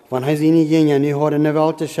haben, wenn sie nicht gingen, die hat in der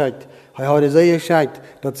Welt geschickt. Er hat sie geschickt,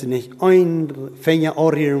 dass sie nicht ein Finger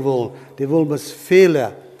anrühren wollen. Die wollen bis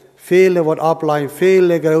viele was ableiten,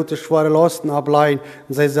 viele große, schwere Lasten ableiten,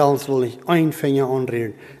 und sie selbst wollen nicht ein Finger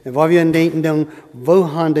anrühren. Und weil wir denken, wo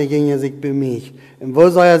haben die gegen sich bemüht? Und wo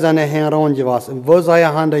sei er seine Herren gewesen? Und wo sei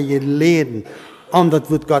er haben die geleden,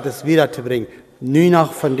 das Wort Gottes wiederzubringen? Nur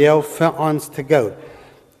noch von der für uns zu gehen.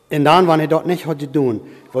 Und dann, wenn er das nicht hat getan,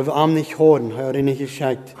 weil wir ihn nicht hatten, hat er nicht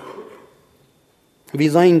geschickt.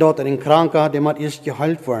 Wir sehen dort, den Kranken, der muss erst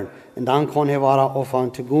geheilt werden. Und dann kann er weiter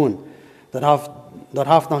aufhören zu gehen. Das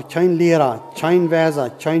hat noch kein Lehrer, kein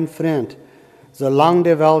Weser, kein Freund, solange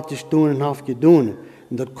die Welt die Stunden hat getan.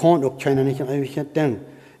 Und das kann auch keiner nicht in Ewigkeit denken.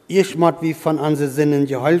 Erst muss wir von unseren Sinnen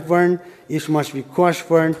geheilt werden, erst muss wir kurs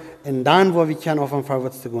werden, und dann, wo wir können, auf den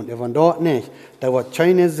Vorwärts zu gehen. Und wenn dort nicht, da wird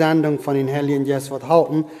keine Sendung von den Heiligen Geist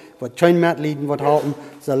halten, wird kein Mitleiden halten,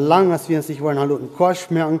 solange wir uns nicht wollen, einen Kurs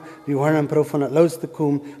merken, wir wollen ein Prof von der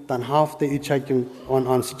loszukommen, dann hat die Entscheidung an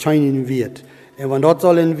uns keinen Wert. Und wenn dort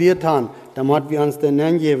soll ein Wert haben, dann müssen wir uns den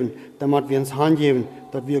Namen geben, dann müssen wir uns Hand geben,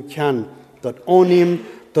 dass wir können, das annehmen,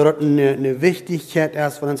 dass das eine Wichtigkeit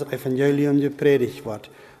ist, wenn uns das Evangelium gepredigt wird,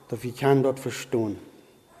 dass wir können dort verstehen.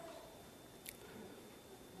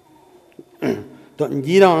 Dass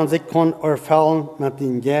jeder an sich kann erfüllen mit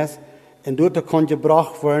dem Geist, und dort kann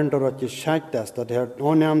gebracht werden, dass das geschenkt ist, dass er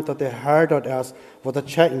annimmt, dass der Herr dort ist, was er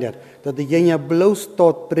schenkt hat, dass die Jünger bloß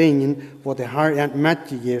dort bringen, was der Herr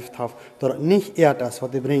mitgegeben hat, dass es nicht ist,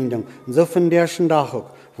 was die bringen. Und so von der Tag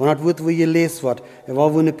auch, wenn das Wort, wo gelesen wird,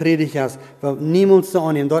 wo eine Predigt ist, weil niemand so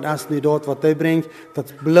annehmen, dort ist nicht dort, was der bringt, das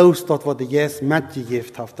ist bloß dort, was der Jesus mitgegeben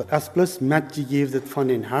hat. Das ist bloß mitgegeben von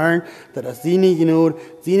den Herrn, das ist seine Gnade,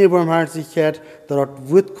 seine Barmherzigkeit, dass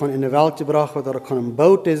das Wort kann in die Welt gebracht werden, dass es kann ein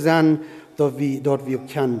Boot sein, dass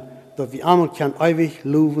wir einmal können ewig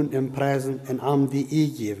loben und preisen und ihm die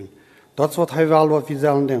geben. Das ist was er will, was wir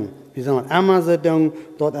sollen tun. Wir sollen immer so tun,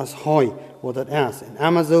 das ist heu, was das ist. Und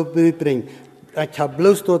immer so bringen. Ich habe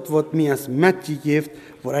bloß dort, was mir als mitgegeben,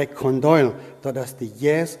 wo ich kann teilen. Das ist die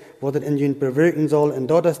Yes, was das in ihnen bewirken soll. Und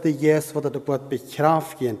das ist die Yes, was das auch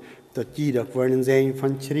bekraft gehen, dass jeder werden sehen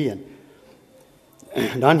von Schrien.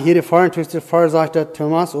 Dann hier die 24. Vers sagt der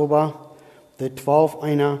Thomas, aber die 12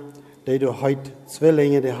 einer, die du heute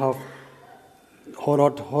Zwillinge, die hat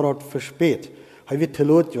verspäht. Er wird zu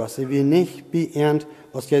laut gewesen, er wird nicht beehrt,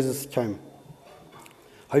 als Jesus kam.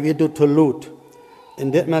 Er wird dort zu laut.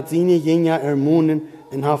 Und das mit seinen Jüngern ermahnen,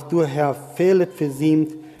 und hat durch Herr vieles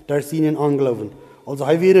versiemt, dass sie ihnen anglauben. Also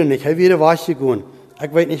er wird nicht, er wird weitergehen.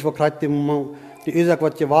 Ich weiß nicht, wo gerade die Ursache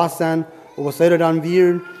wird gewesen sein, aber was soll er dann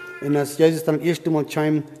werden, und als Jesus dann das erste Mal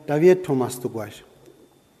kam, da wird Thomas zu gleich.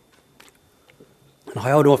 Und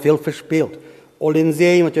er hat auch viel verspielt. All den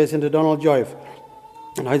Sehen, was Jesus in der Donald Joyf.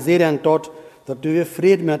 Und er sieht dann dort, dass du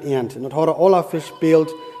Frieden mit ihm. Und das hat er alle verspielt,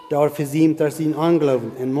 da er versiemt, dass sie ihn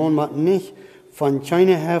anglauben. Und man mag nicht von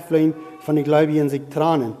keiner Häftling, von den Gläubigen sich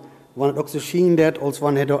trennen. Wenn es auch so schien, als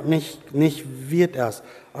wenn er dort nicht wird ist,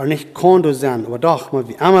 oder nicht kann sein. Aber doch, man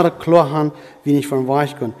wir immer klar haben, wie nicht von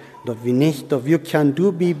weich können. Dass wir können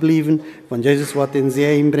dabei bleiben, wenn Jesus was den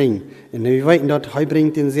Segen bringt. Und wir wissen, dass er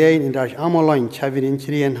bringt den Segen, und da ich einmal allein, kann wir den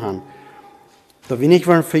kriegen haben. Dass wir nicht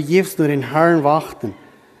vergebens nur den Herrn warten.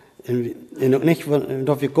 Und auch nicht,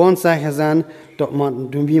 dass wir ganz sicher sind, dass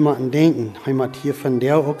wir jemanden denken, er muss hier von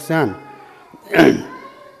der auch sein.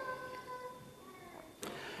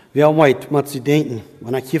 Wer weiß, was sie denken.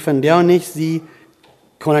 Wenn ich hier von der nicht sehe,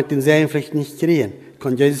 kann ich den Segen vielleicht nicht kriegen.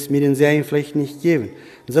 Kann Jesus mir den Segen vielleicht nicht geben.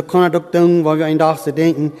 Und so kann er doch denken, weil wir einen Tag so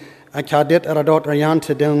denken, ich habe das oder dort eine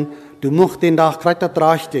zu denken, du musst den Tag gleich das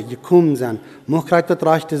Rechte gekommen sein, musst gleich das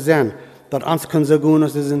Rechte sein, dass uns kann so gut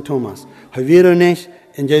als das in Thomas. Er wäre nicht,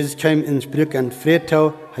 und Jesus kam in Sprüche an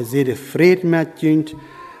Friedtau, er sieht den Frieden mit Jünd,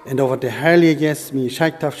 und da wird der Heilige Geist mir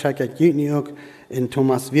geschickt hat, schickt Jünd nicht auch, und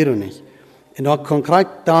Thomas wäre nicht. Und das kann gleich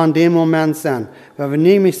da in dem Moment sein, weil wir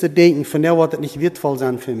nämlich so denken, von der wird das nicht wertvoll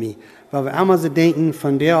sein für mich. Weil wir immer so denken,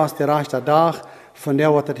 von der aus der reichte Tag, von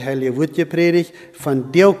der wird das Heilige Wort gepredigt,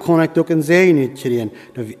 von der kann ich doch einen Segen nicht kriegen.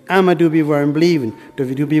 Dass wir immer dabei wollen bleiben, dass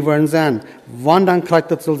wir dabei wollen sein. Wann dann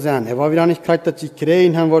kriegt das soll sein? Weil wir dann nicht kriegt, dass sie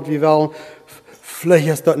kriegen haben, was wir wollen, vielleicht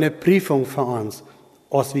ist das eine Prüfung für uns.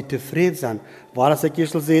 Als wir zufrieden sind. Weil das der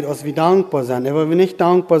Kirche sieht, als wir dankbar sind. Aber wenn wir nicht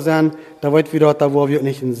dankbar sind, dann wird wir dort, wo wir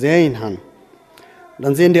nicht einen Segen haben.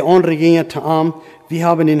 Dann sehen die anderen Gänger zu ihm, wir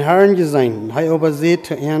haben den Herrn gesehen. Und er aber sieht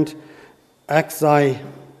zu ihm, ich sei,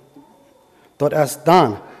 dort erst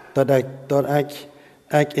dann, dat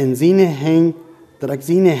ik in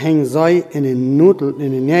zijn hang sei in de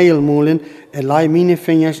nagelmolen, en lei meine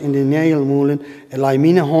vingers in de nagelmolen, en lei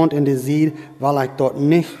meine hand in de ziel, weil ik dat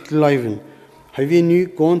niet geloven. Hij wil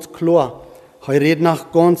nu ganz klar. Hij redt nog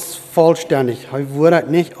ganz vollständig. Hij wordt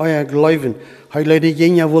niet euer geloven. Hij leidt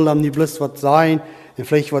jenen wohl am niet bloß wat sein, en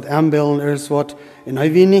vielleicht wat aanbellen, erst wat. En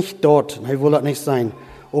hij wil niet dort, hij wil dat niet zijn.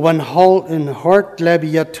 Aber een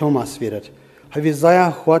hartlebiger Thomas wird het. Hij wil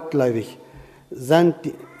sehr hartlebig.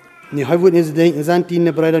 Hij wordt niet denken, zijn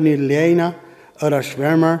die Brüder niet leiner oder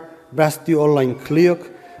schwärmer, best du allein klug.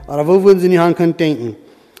 Aber wo würden sie nicht an können denken?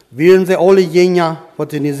 Wären sie alle jenen, was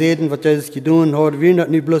sie nicht sehen, was Jesus getan hat, wären das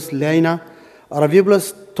nicht bloß leiner? Aber wir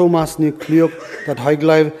bloß Thomas nicht klug, dass er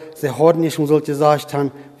glaubt, sie hat nicht um solche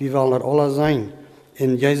Sachen, wie wollen das alle sein.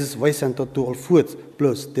 Und Jesus weiß ja, dass du all führst,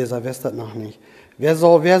 bloß dieser weiß das noch nicht. Wer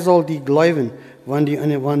soll die glauben, wenn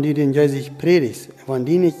die den Jesus predigt? Wenn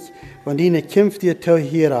die nicht kämpft, die zu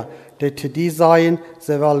hören, die zu dir sagen,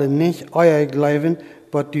 sie wollen nicht euer glauben,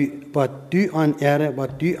 aber du an Ehre, aber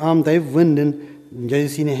du an die Wunden,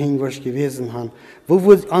 Jesus in den Hängen gewesen haben. Wo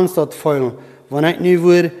würde ich uns das fühlen? Wenn ich nicht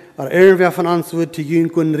würde, oder irgendwer von uns würde zu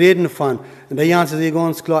jungen können reden von, und der Janse sagt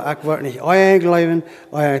ganz klar, ich werde nicht euer glauben,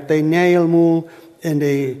 euer die Nägelmul, in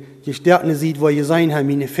die Gestärkten sieht, wo ihr sein habt,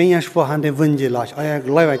 meine Finger an der Wunde lag. Euer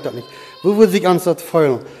glaube ich das nicht. Wo würde sich uns das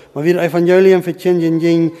fühlen? Man wird Evangelium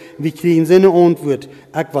verkündigen, wir kriegen seine Antwort.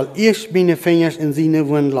 Ich will erst meine Finger in seine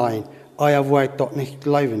Wunde legen. Euer Wort das nicht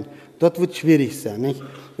glauben. Das wird schwierig sein, nicht?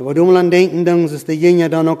 Aber du musst denken, dass es die Jünger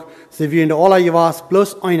dann auch, sie werden alle gewasst,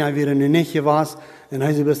 bloß einer wird nicht gewasst. Und dann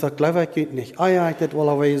haben sie gesagt, glaube ich nicht. Ja, das will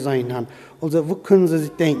aber sein haben. Also, wo können sie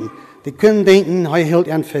sich denken? Die können denken, er hält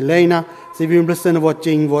einen Verleiner, sie werden bloß dann was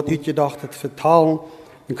gegen was ausgedacht hat, vertalen.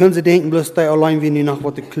 Dann können sie denken, bloß da allein, wenn die nach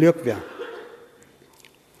was klug wäre.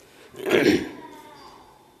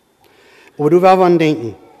 Aber du wirst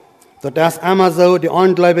denken, dass das immer so, die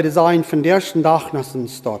Ungläubigen, die sagen, von der ersten Tag nach dem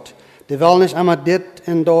Stadt. Die wollen nicht immer dit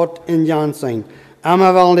und dort in Jan sein.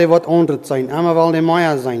 Immer wollen die was anderes sein, immer wollen die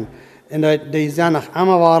mehr sein. Und die sagen nach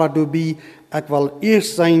immer war dabei, ich will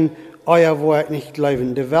erst sein, euer Wort nicht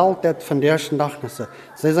glauben. Die Welt, das von der ersten Tag nach so.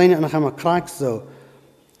 Sie sind noch immer krank so.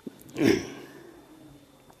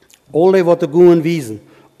 Alle, was die Guten wiesen,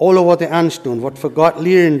 alle, was die anstehen, was für Gott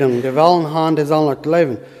lehren, die wollen haben, die sollen nicht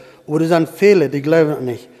glauben. Aber es sind viele, die glauben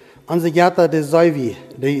nicht. Unsere Götter, die sei wie,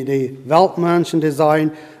 die Weltmenschen, die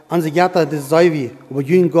sagen, unsere Götter, die sei wie, aber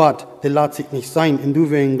jün Gott, der lässt sich nicht sein, und du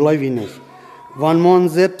wirst glauben nicht. Wenn man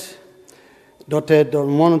sieht, dass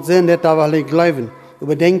man sehen, dass wir glauben,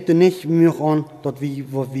 aber denkt nicht mehr an, dass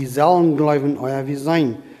wir sollen glauben, oder wir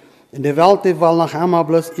sein. In der Welt, die will nach einmal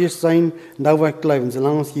bloß erst sein, und da will ich glauben.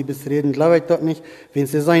 Solange sie bis reden, glaube ich das nicht. Wenn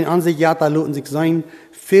sie sein, an sich Götter lassen sich sein,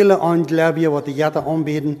 viele Ungläubige, die Götter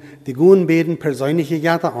anbeten, die Guten beten persönliche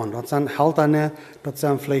Götter an. Das sind Halterne, das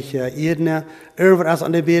sind vielleicht Erdner, irgendwas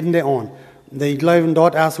an der beten die an. Die glauben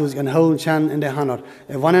dort erst, wo sie einen hohen Schein in der Hand hat.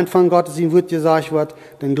 Wenn von Gott sein Wort gesagt wird,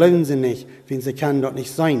 dann glauben sie nicht, wenn sie können dort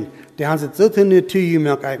nicht sein. Die haben sich so in die Tür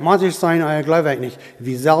gemacht, ich muss ich sein, aber ich glaube nicht.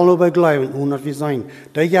 Wir sollen aber glauben, ohne wir sein.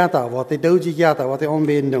 Die Götter, was die deutsche Götter, was die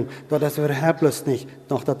Anbetung, das wird bloß nicht,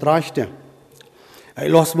 noch das reichte. Ich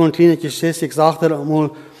lasse mal eine kleine Geschichte, ich sagte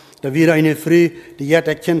mal, da wäre eine Frau, die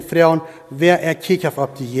Götter kennt Frauen, wer kickt auf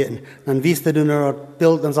die Götter. Dann wiest du das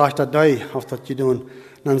Bild, dann sagt er, da, auf das getan.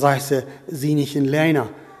 Dann sagt sie nicht in Leiner.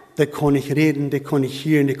 Da kann ich reden, da kann ich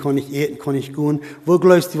hören, da kann ich eten, kann ich gehen. Wo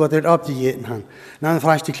glaubst du, was dort abgejeten haben? Dann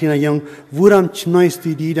fragt die kleine Junge, woran schneust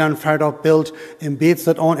du die dann für das Bild und betest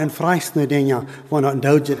das an und fragst nur Dinge, wenn das ein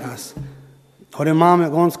Deutsches ist? Hat die Mama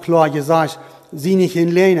ganz klar gesagt, sie nicht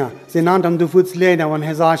in Leiner. Sie nannte ihm, du würdest Leiner, wenn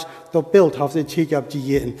er sagt, das Bild hat sie Chick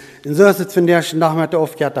abgejeten. Und so ist es von der ersten Tag mit der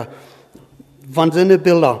Aufgabe. Van seine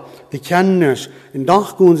Bilder, die kennen nicht. In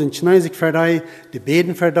Dach gehen sie, schneiden sich für dich, die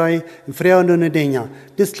beten für dich, und fragen und Dinge.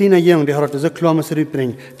 Das kleine Junge, der hat das so klar müssen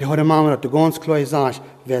rüberbringen. Die hat der Mama das ganz klar gesagt,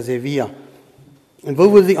 wer sie wir. Und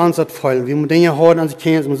wo will sich uns das fallen? Wie man Dinge haben, an sich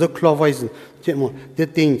kennen, man so klar weisen. Guck mal,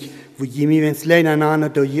 das Ding, wo Jimmy, wenn es leider einander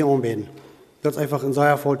da hier anbeten. Das ist einfach ein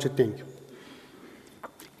sehr falsches Ding.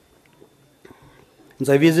 Und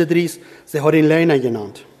sie wissen dies, sie hat ihn Leiner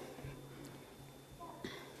genannt.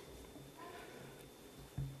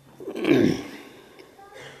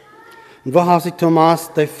 Und wo hat sich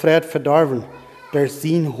Thomas der Fried verdorben, der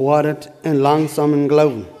sein hortet in langsamen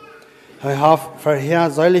Glauben? Er hat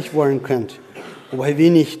vorhersehlich werden können, aber er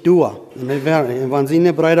will nicht tun. Und wenn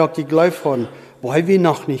seine Brüder auch geglaubt haben, aber er will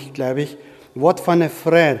noch nicht, glaube ich, was von der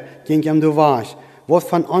Fried ging ihm du warst, was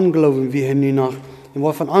von Anglauben wie er nun noch, und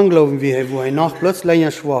was von Anglauben wie er, wo er noch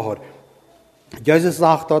plötzlich schwach hat. Jesus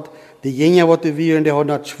sagt dort, diejenigen, die wir, die haben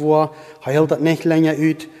das schwor, er hält das nicht länger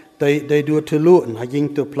uit, die durch zu loten. Er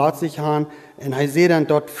ging zu plötzlich an, und er sieht dann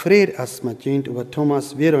dort Fried erst mit jemand, aber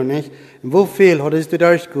Thomas wieder nicht. Und wie viel hat es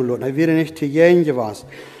durchgelassen? Er wäre nicht zu jenen gewesen.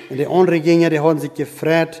 Und die anderen Jünger, die haben sich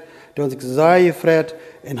gefreut, die haben sich sehr gefreut,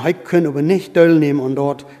 und er können aber nicht teilnehmen und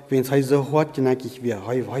dort, wenn es so hart geneigig wäre.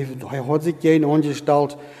 Er hat sich jeden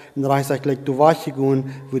angestellt, und da ist er gleich zu Wasch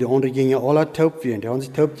gegangen, wo die anderen Jünger alle taub wären. Die haben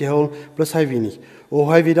sich taub geholt, bloß er wenig.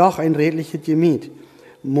 Und er wird auch ein redliches Gemüt.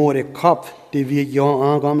 Nur der Kopf, der wir ja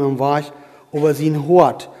angehen im Wasch, aber sein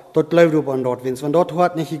Hort, dort läuft er dort. Wenn es von dort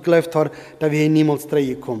Hort nicht geläuft hat, da wäre er niemals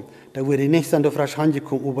reingekommen. Da würde nichts an der frisch Hand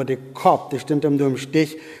gekommen, aber der Kopf, der stimmt ihm durch den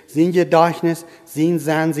Stich, sein Gedächtnis, sein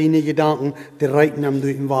Sein, seine Gedanken, der reiten ihm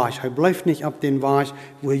durch den Wasch. Er bleibt nicht ab den Wasch,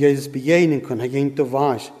 wo er Jesus begegnen kann. Er geht durch den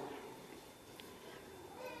Wasch.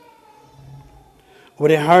 Aber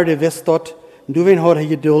der Herr, der wisst dort, du wen hat er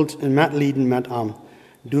Geduld und Mitleiden mit ihm.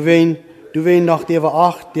 Du wen nach der war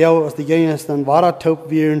acht, der aus der Gegend dann war er taub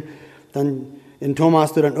wären, dann in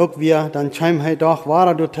Thomas du dann auch wieder, dann scheim er doch, war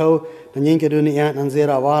er du taub, dann jenke du nicht ernten, dann sehr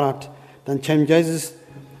er war er. Dann scheim Jesus,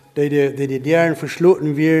 die deren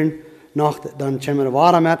verschloten wären, dann scheim er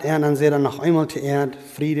war er mit ernten, dann sehr er noch einmal zu ernten,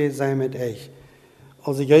 Friede sei mit euch.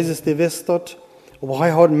 Also Jesus, der wisst dort, aber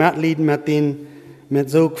er hat Mitleiden mit denen, mit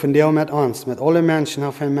so von der mit uns, mit allen Menschen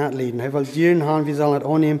auf ein Mitleiden. Er will jeden haben, wir sollen das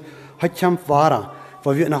annehmen, er kämpft wahrer.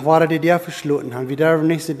 Weil wir nach wahrer der verschloten haben. Wir dürfen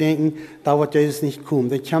nicht so denken, da wird Jesus nicht kommen.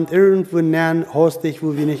 Der kommt irgendwo näher, hastig,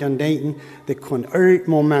 wo wir nicht an denken. Der kann irgendein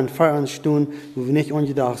Moment vor uns stehen, wo wir nicht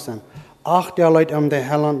angedacht sind. 8 Jahre Leute am der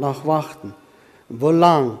Helland nach warten. Wo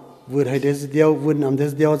lang wurden am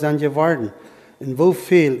dieses Jahr sein geworden? Und wo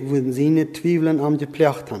viel wurden sie nicht zweifeln am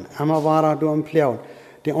geplecht haben? Einmal war er da am Pleut.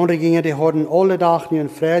 Die anderen gingen, die hatten alle Tage in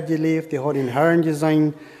Frieden gelebt, die hatten in Herren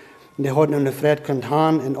gesehen, die hatten in der Frieden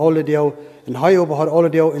getan, und alle die und heute hat alle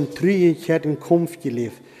die in Trügigkeit und Kampf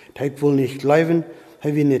gelebt. Er will nicht glauben,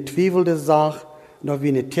 er will eine zweifelnde Sache, und er will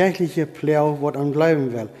eine tägliche Pläu, was er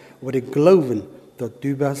glauben will. Aber die glauben, dass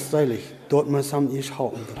du bist seilig. Dort muss er erst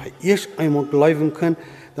halten. Dass er erst einmal glauben kann,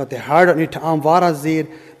 dass der Herr das nicht am Wahrer sieht,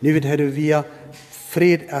 nu wird wir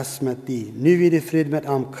Fried erst mit dir. Nu wird der Fried mit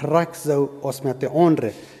am Krieg so als mit der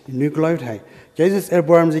anderen. Nu glaubt er. Jesus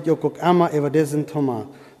erbarmt sich auch immer über diesen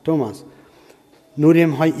Thomas. Nur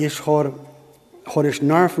dem er erst hat ich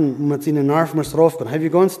Nerven, mit seinen Nerven muss raufgehen. Er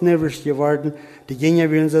wird ganz nervös geworden. Die Jünger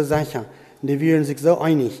werden so sicher. Und die werden sich so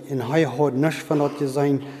einig. Und er hat nichts von dort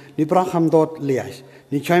gesehen. Die brachen dort leer.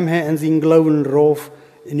 Die kam her in seinen Glauben rauf.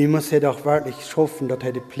 Und die muss er doch wirklich schaffen, dass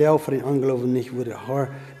er die Pläu für den Anglauben nicht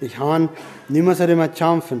haben. Die muss er damit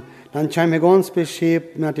kämpfen. Dann kam er ganz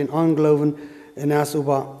beschämt mit den Anglauben. Und er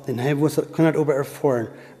kann das aber erfahren.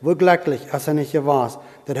 Wo glücklich, als er nicht weiß,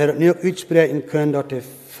 dass er das nicht aussprechen kann, dass er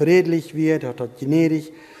friedlich wird, dass er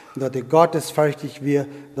gnädig, dass er gottesfürchtig wird,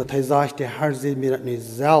 dass er sagt, der Herr sieht mir das nicht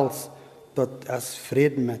selbst, dass es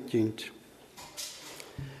Frieden mit ihm.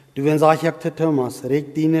 Du, wenn sag ich zu Thomas,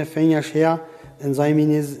 reg deine Finger her und sei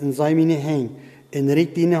meine Hände, und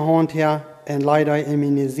reg deine Hand her und leid euch in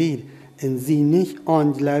meine Seele, und sieh nicht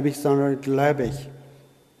ungläubig, sondern gläubig.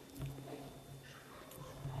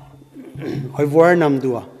 Hij waren am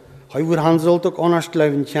door. Hij wordt han zult ook anders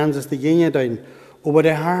glauben, chances die gingen deuten. Aber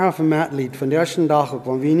der Herr hat Mitleid von der ersten Tag,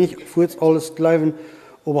 wenn wir nicht kurz alles glauben,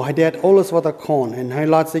 aber er tut alles, was er kann. Und er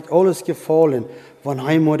lässt sich alles gefallen, wenn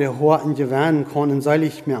er mal die Horten gewähren kann und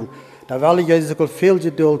seilig merken. Da will ich Jesus auch viel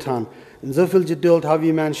Geduld haben. Und so viel Geduld haben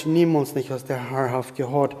wir Menschen niemals nicht, was der Herr hat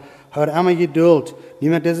gehabt. Er hat immer Geduld.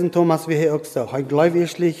 Niemand diesen Thomas wie er auch so. Er glaubt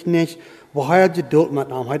erschlich nicht, aber er hat Geduld mit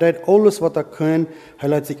ihm. Er tut alles, was er kann. Er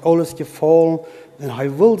lässt sich alles gefallen. Und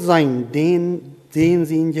er will sein, den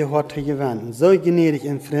sie ihn gehört haben. So gnädig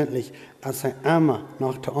und freundlich, als er immer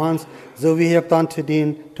noch zu uns, so wie er dann zu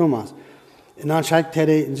den Thomas. Und dann schickt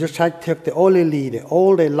er alle Lieder,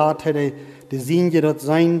 alle Leute, die sehen dort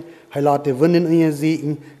sein, er lässt die Wunden in ihr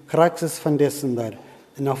sehen, kriegt es von dessen dort.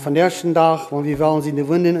 Und auch von der ersten Tag, wenn wir wollen sie die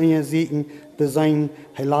Wunden in ihr sehen, das sein,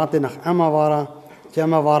 er lässt nach immer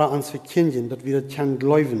war uns verkündigen, dass wir das können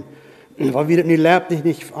glauben. Weil wir das nicht lebt,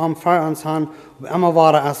 nicht am Feuer uns haben, aber immer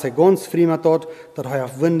war er ganz frei mit dort, dass er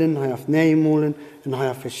auf Winden, er auf Nähmolen und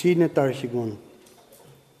er auf verschiedene Dörfer gehen.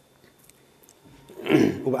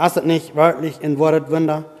 Aber ist das nicht wirklich in Wort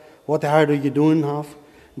Wunder, was der Herr getan hat?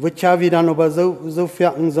 Wird ja wir dann aber so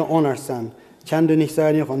fertig, so anders sein? Kann du nicht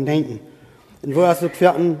sagen und denken. Und wo ist das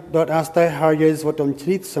fertig, dort ist der Herr Jesus, was am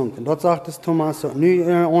Krieg sunk. Und dort sagt es Thomas, so,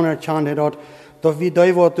 nu unerkannt er dort, dass wir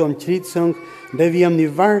da Worte um Tritt sind, dass wir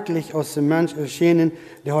nicht wirklich aus dem Mensch erscheinen,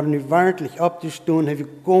 die haben nicht wirklich abgestanden, haben wir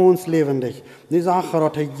ganz lebendig. Die Sache,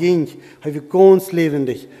 dass er ging, haben wir ganz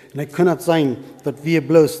lebendig. Und es kann nicht sein, dass wir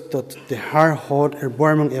bloß, dass der Herr hat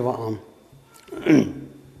Erbarmung über ihm.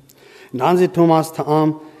 Und dann sagt Thomas zu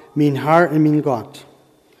ihm, mein Herr und mein Gott.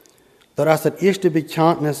 Das ist das erste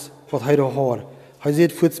Bekenntnis, was er da hat. Er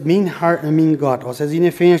sagt, für mein Herr und mein Gott. Als er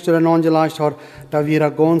seine Fenster angelegt hat, da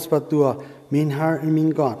wir ganz bei dir, mein Herr und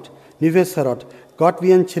mein Gott. Nu wisst ihr das, Gott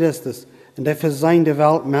wie in Christus, und der versöhnt die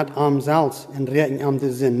Welt mit ihm selbst und retten ihm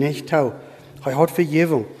den Sinn, nicht tau. Er hat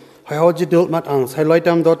Vergebung, er hat Geduld mit uns, er lässt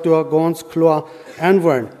ihm dort ganz klar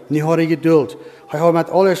antworten, nicht hat er Geduld. Er hat mit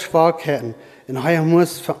allen Schwachheiten, und er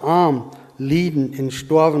muss für ihn leiden und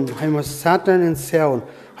sterben, er muss Satan und Zählen,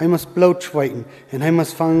 er muss Blut schweigen, und er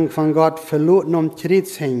muss von Gott verloren am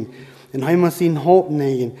Kreuz hängen, und er muss ihn Hoffnung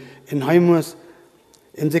nehmen, und er muss,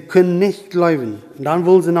 und sie können nicht glauben, und dann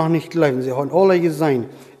wollen sie noch nicht glauben, sie haben alle gesehen,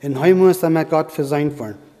 und er muss dann mit Gott versöhnt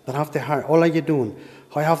werden. Das hat der Herr alle getan,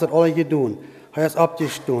 er hat das alle getan, er ist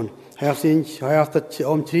abgestanden, er hat das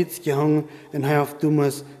am Kreuz gehangen, und er hat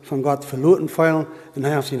damals von Gott verloren fallen, und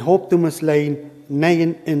er hat sein Haupt damals leiden,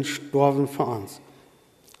 nein und sterben für uns.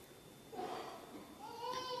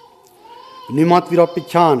 Niemand wird das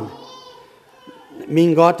bekannt.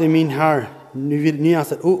 Mein Gott und mein Herr, nu wird nie als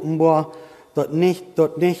das offenbar, dass nicht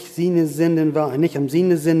seine Sünden will, nicht um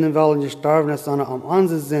seine Sünden will gestorben ist, sondern um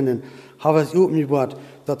unsere Sünden, habe es offenbart,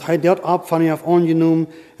 dass er dort Abfall auf angenommen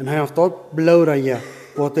und er auf dort Blut hier,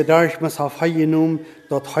 was er dadurch muss auf genommen,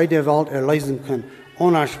 dass er die Welt erlösen kann.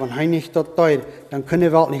 Anders, wenn er nicht dort tut, dann kann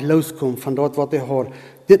die Welt nicht loskommen von dort, was er hat.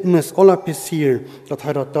 Das muss alles passieren, dass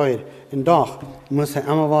er dort tut. Und doch muss er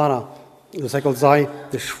immer weiter, das ich sagen,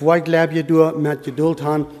 das Schweigleben durch mit Geduld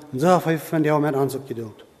haben, und so viel von der mit uns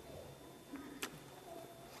Geduld.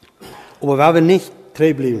 Aber wenn wir nicht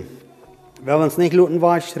treu bleiben, wenn wir uns nicht lassen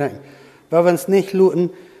weichstrecken, wenn wir uns nicht lassen,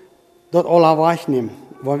 dort alle wahrnehmen,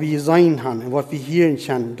 was wir sein haben und was wir hören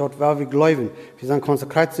können, dort werden wir glauben. Wir sind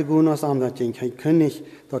konsequent zu gehen aus anderen Dingen. Wir können nicht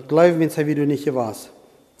dort glauben, wenn es wieder nicht warst.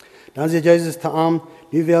 Dann sagt Jesus zu ihm,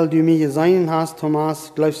 wie weil du mir gesehen hast,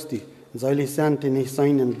 Thomas, glaubst du. Und soll ich sind, die nicht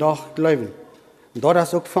sein und doch glauben. Und dort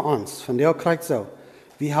ist auch für uns, von der kriegt so.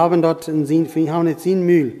 Wir haben dort wir haben jetzt in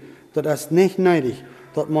Mühl, das ist nicht nötig,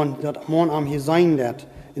 dass man am hier sein wird,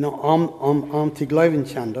 in am zu glauben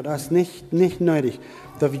kann. Das ist nicht nötig.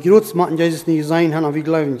 Dass wir groß machen, Jesus nicht sein haben, aber wir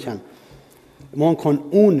glauben kann. Man kann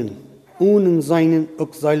ohne seinen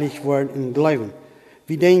auch seilig werden und glauben.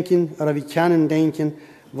 Wir denken, oder wir können denken,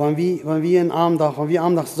 wenn wir am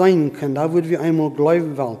Tag sein können, da würden wir einmal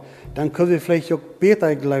glauben wollen, dann können wir vielleicht auch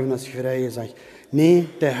besser glauben, als ich vorher gesagt habe. Nee,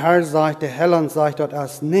 der Herr sagt, der Heiland sagt,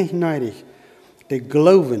 das ist nicht nötig. Der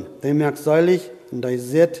Glauben, der merkt seilig, und der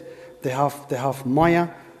sieht, der hat mehr,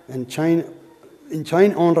 und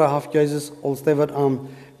kein anderer hat Jesus, als der wird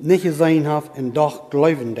nicht gesehen hat, und doch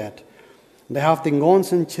glauben wird. Der hat den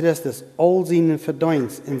ganzen Christus, all seine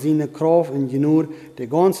Verdienst, und seine Kraft und Genur, die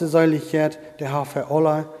ganze Seiligkeit, der hat für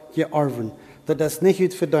alle geerben. Das ist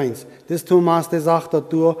nicht Verdienst. Das ist Thomas, der sagt das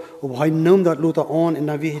durch, aber er nimmt das Luther an, und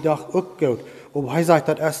dann wird er doch auch gut. Aber er sagt,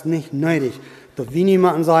 das ist nicht nötig. Dass wir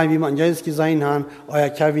niemanden sagen, wie man Jesus gesehen haben, er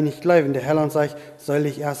kann wie nicht glauben. Der Herr sagt, soll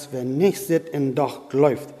ich erst, wer nicht sieht und doch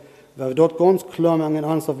glaubt. Weil wir dort ganz klar machen,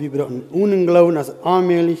 dass wir dort ohne Glauben, also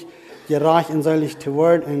allmählich gerecht und seilig zu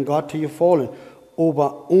werden und Gott zu gefallen.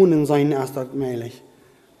 Aber ohne sein ist das möglich.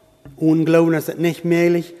 Ohne Glauben ist es nicht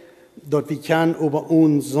möglich, dass wir können, aber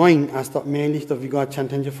ohne sein ist das möglich, dass wir Gott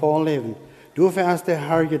in Gefallen leben. Dafür ist der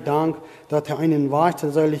Herr gedankt, dass er einen Weg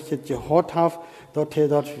zur Seiligkeit gehabt hat,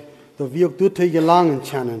 dass wir auch dort gelangen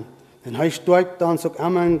können. Und er stärkt uns auch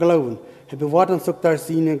immer im Glauben. Er bewahrt uns auch durch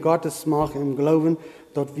seine Gottesmacht im Glauben,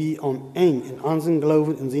 dass wir am Ende in unseren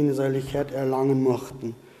Glauben und seine Seiligkeit erlangen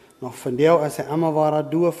möchten. Noch von der ist er immer weiter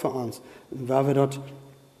durch für uns. Und weil wir dort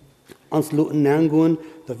uns Leuten gehen,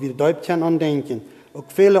 dass wir dort andenken. Auch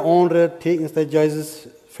viele andere Tecken, die Jesus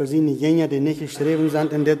für seine Jünger, die nicht geschrieben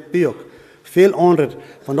sind in das Buch. Viel andere.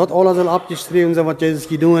 Von dort alles soll abgeschrieben sein, was Jesus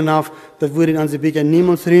getan hat, das würde in unsere Bücher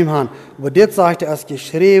niemals rühmen haben. Aber das sagt er, ist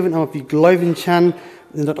geschrieben, aber wir glauben können,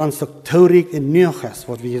 und das uns doch traurig und nöch ist,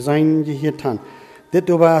 was wir sein gehört haben. Das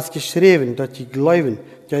aber ist geschrieben, dass die glauben,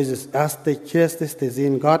 Jesus ist der Christus, der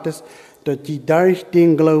Sohn Gottes, dass die durch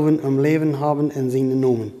den Glauben im Leben haben in seinen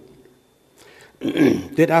Namen.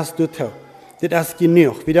 Das ist total. Das ist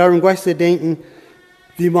genug. Wir darum gleich zu denken,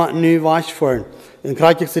 wie man nu wahrscheinlich. Dann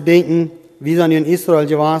kriege ich zu denken, wie sind in Israel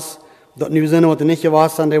gewesen, dort nicht sind, oder nicht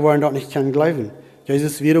gewesen sind, die wollen dort nicht glauben.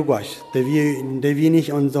 Jesus wird auch gleich. Der wir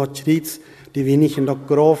nicht an dort Schritt, die wir nicht in der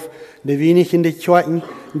Graf, die wir nicht in der Kirche,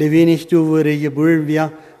 die wir nicht da, wo die geboren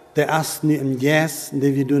wir, der ist nicht im Jes,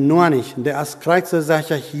 die wir tun noch nicht. Der ist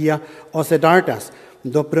Kreuzersacher hier, aus der dort ist.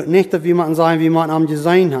 Und da braucht nicht, dass wir man sagen, wie man am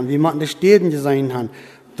Design haben, wie man die Städten Design haben.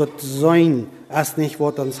 Das Sein ist nicht,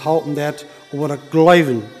 was uns halten wird, aber das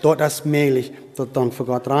Glauben, dort ist möglich, dass dann für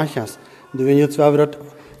Gott reich ist. Und wenn jetzt, wenn wir das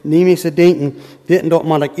nämlich so denken, wir dort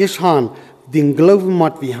mal, dass ich haben, den Glauben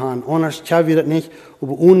muss wir haben, anders können wir das nicht,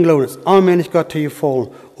 aber Unglauben ist allmählich Gott zu gefallen,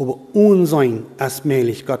 aber Unsein ist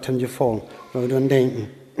möglich Gott zu gefallen, wenn wir dann denken.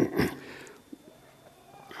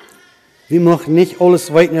 Wir möchten nicht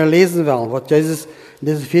alles weiter lesen wollen, was Jesus in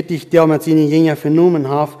diesen 40 Jahren mit seinen Jüngern vernommen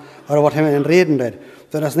hat, oder was er in Reden hat.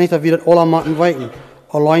 Das ist nicht, dass wir das alle machen weiten.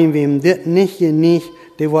 Allein wem das nicht,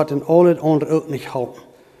 der wird in alles andere auch nicht halten.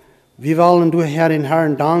 Wir wollen durch Herr den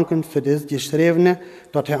Herrn danken für das Geschriebene,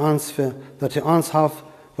 dass er uns hat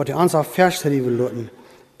verschrieben lassen.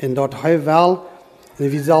 Und dass er will,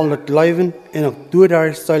 wir sollen das glauben und auch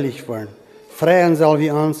dadurch selig werden. Freien soll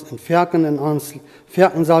wir uns und ferken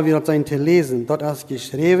soll wir das sein zu lesen. Dort ist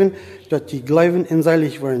geschrieben, dass die glauben und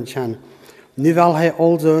selig werden können. Nu will er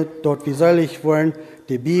also, dass wir selig werden,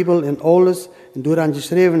 die Bibel und alles, und daran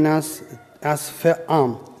geschrieben ist für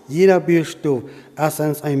arm. Jeder Buchstabe ist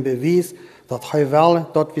uns ein Beweis, dass er will,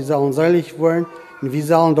 dass wir sollen selig werden und wir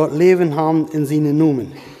sollen dort Leben haben in seinen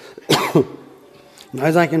Namen. Und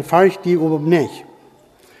er sagt, entfallt die aber nicht.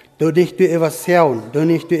 Du nicht du etwas sehen, du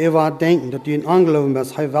nicht du etwas denken, dass du ihn angelogen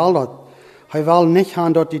bist. Er will das. Er will nicht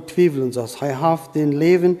haben, dass die zweifeln sollst. Er hat den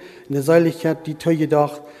Leben in der Seligkeit, die zu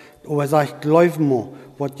gedacht, aber er sagt, glaub mir,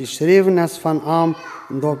 was geschrieben ist von arm,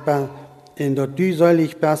 und dort du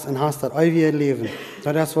selig bist und hast das ewige Leben.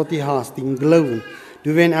 Das ist, was du hast, den Glauben.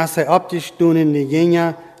 Du wirst erst abgestoßen in die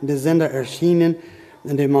Jünger, in die Sender erschienen,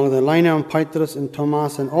 in die Magdalena und Petrus und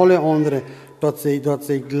Thomas und alle anderen, dass sie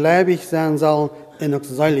gläubig sein sollen und auch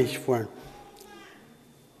selig werden.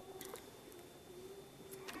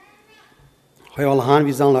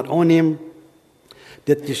 Wir sollen das annehmen.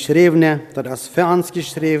 Das Geschriebene, das ist für uns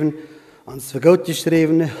geschrieben, uns für Gott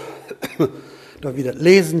geschrieben, dass wir das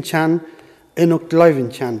lesen können und auch glauben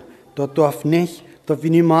können. Das darf nicht, dass wir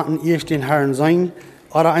niemanden erst den Herrn sein,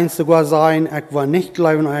 oder eins sogar sagen, ich will nicht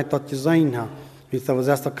glauben, dass ich das gesehen habe. Wie es aber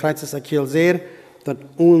das Kreuz ist, ich sehr, das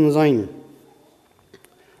Unsein.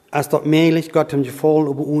 Ist das möglich, Gott zu gefallen,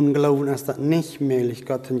 aber Unglauben ist das nicht möglich,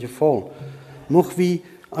 Gott zu gefallen. Möchten wir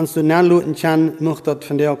uns so nachluten können, möchte das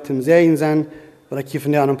von der auch zum Sehen sein, weil ich hier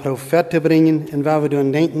von der einen Prophet zu bringen, und wenn wir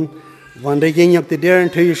dann denken, wenn derjenige, der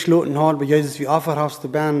deren Tür geschloten hat, bei Jesus wie Offerhaus zu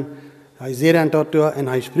bauen, er sieht dann dort durch, und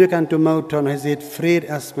er spricht an dem Mut, und er sieht, Fried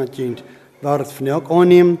ist mit ihm. Wir das von der auch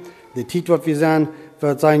annehmen, die Zeit, was wir sehen,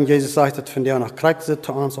 wird sein, Jesus sagt, dass von der nach Kreuz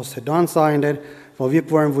zu uns, aus der Dann sein wird, weil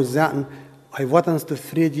wir wollen, wo sie sagen, er wird uns den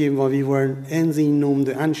Frieden geben, weil wir wollen in seinem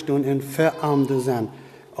Namen anstehen und verarmt sein.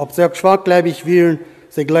 Ob sie auch schwachgläubig wären,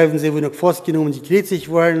 sie glauben, sie werden festgenommen, sie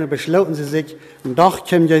kritzig werden, beschlossen sie sich, und doch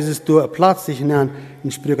kommt Jesus durch, einen Platz sich hinein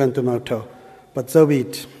und spricht an dem Auto. Aber so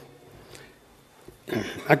weit.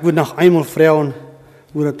 Ich würde noch einmal fragen,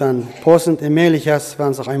 wo das dann passend und möglich ist,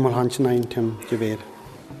 wenn sich einmal Handchen ein zum Gebet.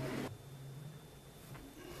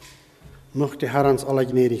 Möchte Herr uns alle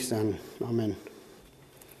gnädig sein. Amen.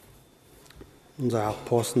 Unser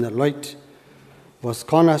passende Leute, was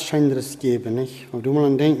kann es Schöneres geben, nicht? Und du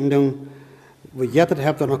mal denken, wo ihr das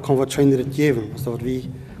habt, dann kann was Schöneres geben. Was dort wie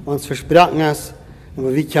uns versprochen ist,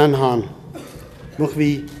 und wir können haben. Möchten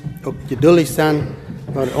wir auch geduldig sein,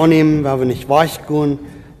 weil wir annehmen, weil wir nicht weichgehen,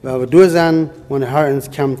 weil wir durch sind, wenn der Herr uns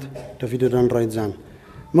kommt, dass wir dann rein sind.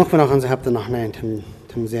 Möchten wir noch unsere Häupter nach nein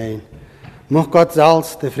zum Sehen. Möcht Gott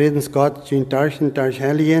selbst, der Friedensgott, jünt durch und durch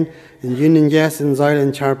Heiligen, in jünden Jes in Seil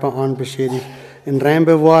und Scherpe unbeschädigt, in Reim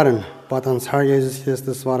bewahren, was uns Herr Jesus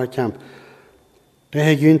Christus wahre Kampf. Der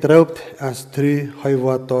Herr jünt raubt, als trü, heu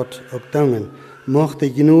wird dort auch dungen. Möcht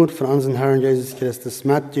die Genut von unseren Herrn Jesus Christus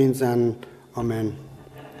mit jünt sein. Amen.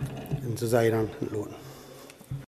 Und so sei dann loten.